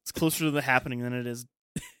zombies. It's closer to the happening than it is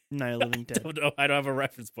Night of the Living Dead. I don't know. I don't have a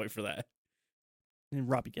reference point for that. And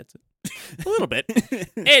Robbie gets it. A little bit.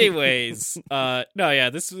 Anyways, no, yeah,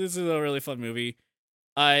 this is a really fun movie.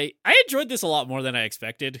 I enjoyed this a lot more than I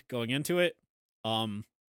expected going into it. I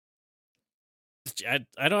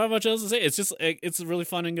don't have much else to say. It's just it's really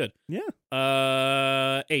fun and good.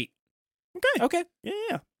 Yeah. 8. Okay.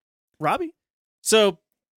 Yeah. Robbie? So,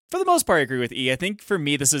 for the most part, I agree with E. I think for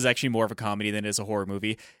me, this is actually more of a comedy than it is a horror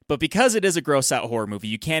movie. But because it is a gross out horror movie,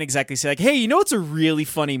 you can't exactly say like, hey, it's a really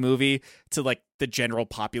funny movie to like the general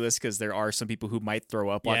populace, because there are some people who might throw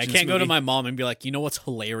up watching I this can't go to movie. my mom and be like, what's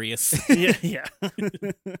hilarious? Yeah.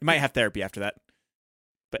 You might have therapy after that.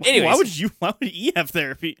 But anyways, why would E have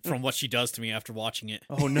therapy? From what she does to me after watching it.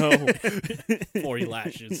 Oh no. 40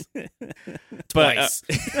 lashes. but Twice.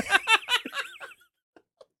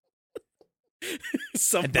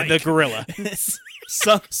 and then the gorilla.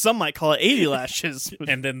 Some might call it 80 lashes.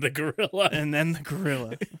 And then the gorilla. And then the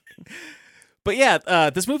gorilla. But yeah,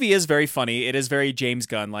 this movie is very funny. It is very James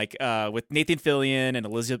Gunn, like with Nathan Fillion and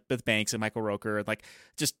Elizabeth Banks and Michael Rooker, like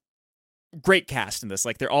just great cast in this.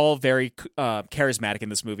 Like they're all very charismatic in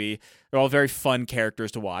this movie. They're all very fun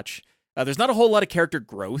characters to watch. There's not a whole lot of character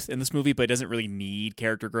growth in this movie, but it doesn't really need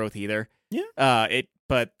character growth either. Yeah.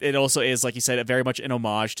 But it also is, like you said, very much an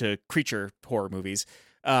homage to creature horror movies.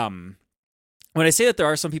 When I say that there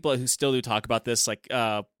are some people who still do talk about this, like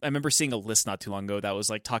I remember seeing a list not too long ago that was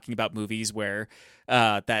like talking about movies where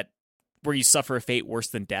where you suffer a fate worse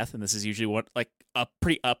than death, and this is usually what like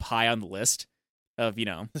pretty up high on the list of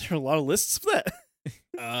There are a lot of lists of that.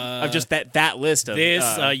 of just that list of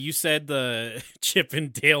this. You said the Chip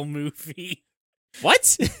and Dale movie.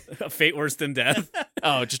 What? A Fate Worse Than Death.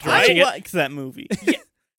 Oh, just I watching it. liked that movie.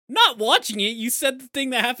 Not watching it. You said the thing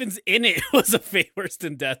that happens in it was a Fate Worse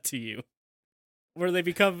Than Death to you. Where they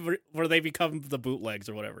become the bootlegs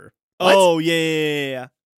or whatever. What? Oh yeah.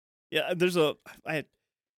 There's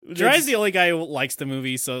Jiraiya's the only guy who likes the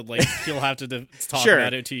movie, so like he'll have to talk Sure.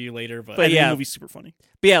 about it to you later. But yeah. the movie's super funny.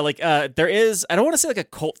 But yeah, like there is, I don't want to say like a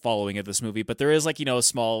cult following of this movie, but there is like, a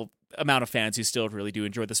small amount of fans who still really do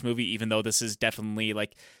enjoy this movie, even though this is definitely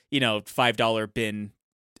like, $5 bin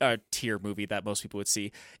tier movie that most people would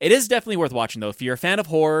see. It is definitely worth watching though. If you're a fan of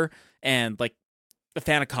horror and like a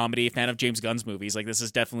fan of comedy, a fan of James Gunn's movies, like this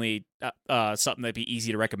is definitely something that'd be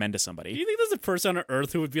easy to recommend to do somebody. you think there's a person on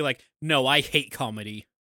Earth who would be like, "No, I hate comedy"?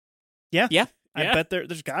 Yeah. Yeah. I Yeah. bet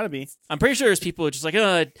there's got to be. I'm pretty sure there's people who are just like,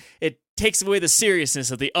 it takes away the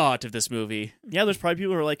seriousness of the art of this movie. Yeah, there's probably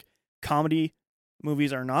people who are like, comedy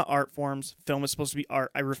movies are not art forms. Film is supposed to be art.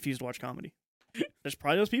 I refuse to watch comedy. There's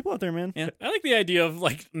probably those people out there, man. Yeah. I like the idea of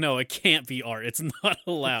like, no, it can't be art. It's not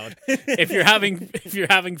allowed. If you're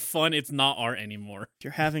having fun, it's not art anymore. If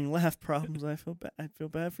you're having laugh problems, I feel bad. I feel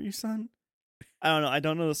bad for you, son. I don't know. I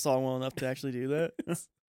don't know the song well enough to actually do that.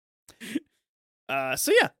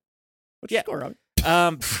 So yeah, what's your Yeah. score, Robbie?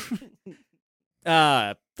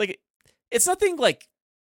 Like it's nothing like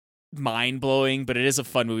mind blowing, but it is a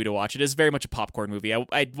fun movie to watch. It is very much a popcorn movie.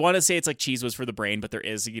 I want to say it's like cheese was for the brain, but there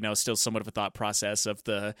is still somewhat of a thought process of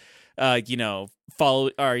the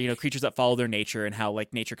creatures that follow their nature and how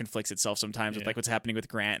like nature conflicts itself sometimes with like what's happening with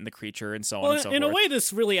Grant and the creature and so on Well, and so in forth. a way,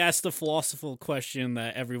 this really asks the philosophical question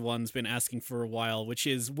that everyone's been asking for a while, which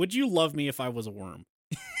is, would you love me if I was a worm?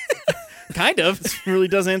 Kind of. This really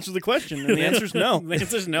does answer the question, and the answer's no. The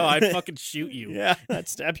answer's no. I'd fucking shoot you. Yeah, I'd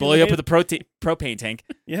stab you. Blow in you the up with a propane tank.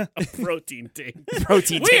 Yeah, A protein tank.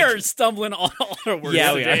 Protein We tank. are stumbling on all our words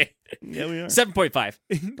Yeah, we today. yeah, we are.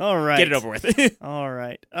 7.5. All right, Get it over with. All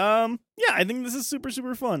right. Yeah, I think this is super,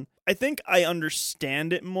 super fun. I think I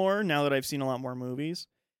understand it more now that I've seen a lot more movies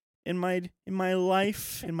in my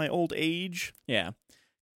life, in my old age. Yeah.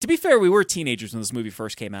 To be fair, we were teenagers when this movie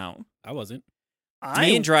first came out. I wasn't.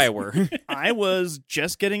 Me and Dry were. I was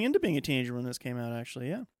just getting into being a teenager when this came out, actually,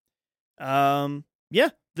 yeah. Yeah,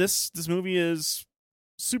 this movie is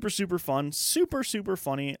super, super fun, super, super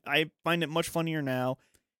funny. I find it much funnier now,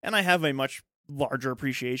 and I have a much larger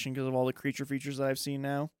appreciation because of all the creature features that I've seen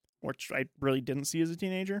now, which I really didn't see as a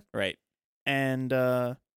teenager. Right. And,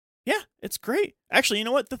 yeah, it's great. Actually, you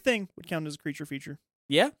know what? The Thing would count as a creature feature.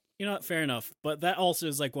 Yeah. You know what? Fair enough. But that also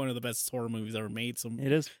is like one of the best horror movies ever made, so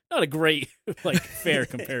It is. not a great, like, fair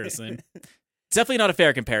comparison. It's definitely not a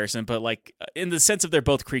fair comparison, but like in the sense of they're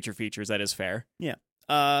both creature features, that is fair.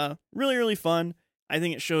 Really, really fun. I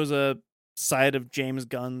think it shows a side of James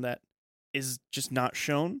Gunn that is just not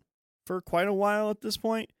shown for quite a while at this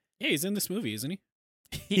point. Yeah, he's in this movie, isn't he?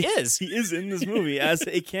 He is. He is in this movie as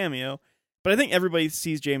a cameo. But I think everybody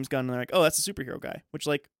sees James Gunn and they're like, oh, that's a superhero guy, which,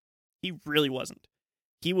 like, he really wasn't.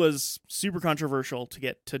 He was super controversial to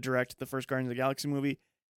get to direct the first Guardians of the Galaxy movie.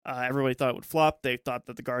 Everybody thought it would flop. They thought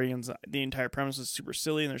that the entire premise was super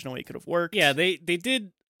silly and there's no way it could have worked. Yeah, they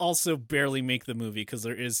did also barely make the movie because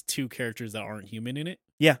there is two characters that aren't human in it.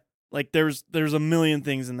 Like, there's a million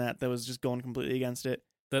things in that was just going completely against it.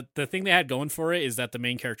 The thing they had going for it is that the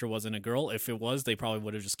main character wasn't a girl. If it was, they probably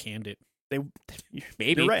would have just canned it.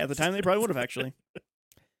 Maybe. You're right. At the time, they probably would have, actually.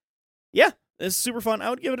 Yeah, it's super fun. I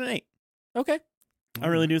would give it an 8. Okay. I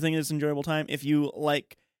really do think it's an enjoyable time. If you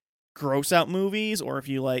like gross out movies or if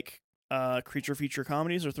you like creature feature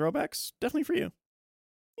comedies or throwbacks, definitely for you.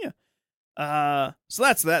 Yeah. So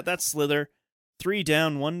that's that. That's Slither. 3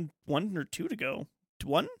 down, one or 2 to go.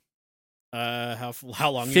 1? How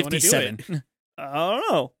long you want to do it? 57. I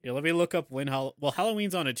don't know. Yeah, let me look up when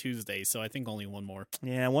Halloween's on a Tuesday, so I think only one more.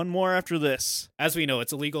 Yeah, one more after this. As we know,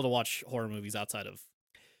 it's illegal to watch horror movies outside of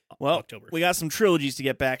October. We got some trilogies to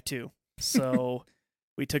get back to. So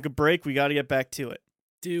we took a break. We got to get back to it.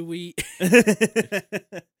 Do we?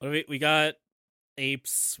 We got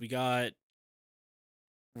Apes. We got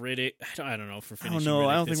Riddick. I don't know if we're I finishing don't know. Riddick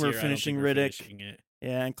I don't this think we're year. finishing I don't think Riddick. we're finishing it.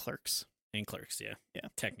 Yeah, and Clerks. And Clerks, yeah. Yeah.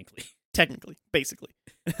 Technically. Technically. Basically.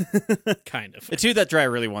 Kind of. The two that Dry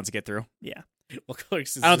really wants to get through. Yeah. Well,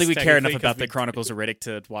 Clerks is I don't think we just care enough technically about the 'cause Chronicles of Riddick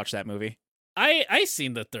to watch that movie. I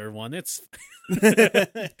seen the third one. It's I don't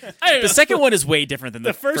know. The second one is way different than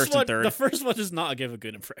the first and third. The first one does not give a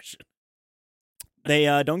good impression. They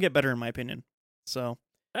don't get better, in my opinion. So,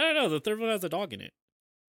 I don't know. The third one has a dog in it.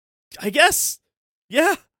 I guess.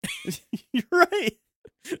 Yeah. You're right.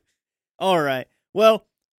 All right. Well,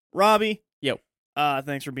 Robbie. Yo.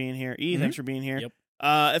 Thanks for being here. E, thanks for being here. Yep.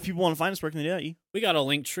 If people want to find us, where can they do that, E? We got a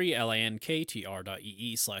link tree,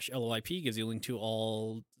 linktr.ee/LOIP, gives you a link to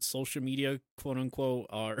all social media, quote unquote.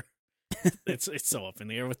 It's so up in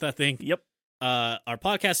the air with that thing. Yep. Our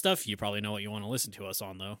podcast stuff, you probably know what you want to listen to us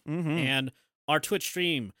on, though. Mm-hmm. And our Twitch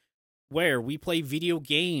stream, where we play video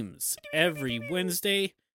games every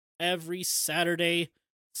Wednesday, every Saturday,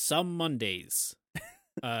 some Mondays.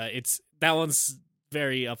 That one's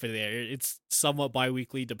very up in the air. It's somewhat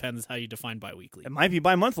bi-weekly, depends how you define bi-weekly. It might be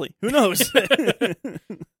bi-monthly. Who knows? I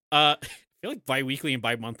feel like bi-weekly and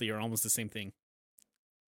bi-monthly are almost the same thing.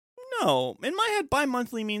 No. In my head,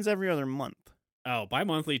 bi-monthly means every other month. Oh,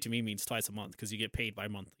 bi-monthly to me means twice a month because you get paid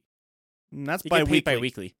bi-monthly. And that's You get paid bi-weekly.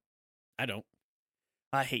 bi-weekly. I don't.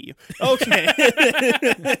 I hate you. Okay.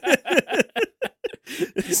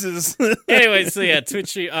 This is Anyway, so yeah,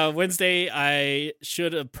 Twitch Wednesday, I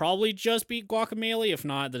should have probably just beat Guacamelee. If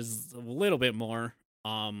not, there's a little bit more.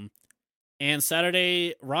 And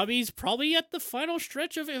Saturday, Robbie's probably at the final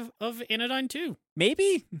stretch of Anodyne 2.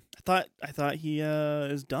 Maybe? I thought he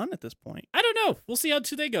is done at this point. I don't know. We'll see how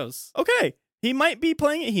today goes. Okay. He might be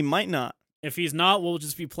playing it, he might not. If he's not, we'll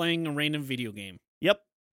just be playing a random video game. Yep.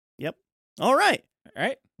 All right. All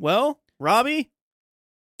right. Well, Robbie,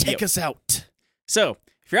 take us out. So,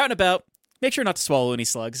 if you're out and about, make sure not to swallow any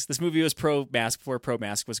slugs. This movie was pro-mask before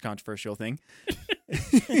pro-mask was a controversial thing.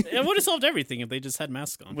 It would have solved everything if they just had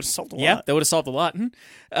masks on. Would have solved a Yeah, lot. that would have solved a lot.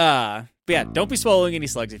 But yeah, don't be swallowing any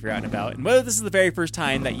slugs if you're out and about. And whether this is the very first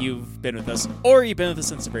time that you've been with us or you've been with us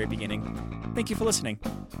since the very beginning, thank you for listening.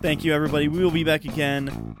 Thank you, everybody. We will be back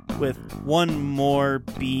again with one more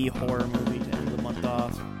B horror movie to end the month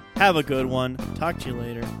off. Have a good one. Talk to you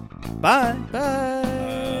later. Bye.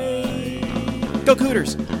 Bye. Go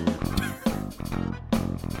Cooters!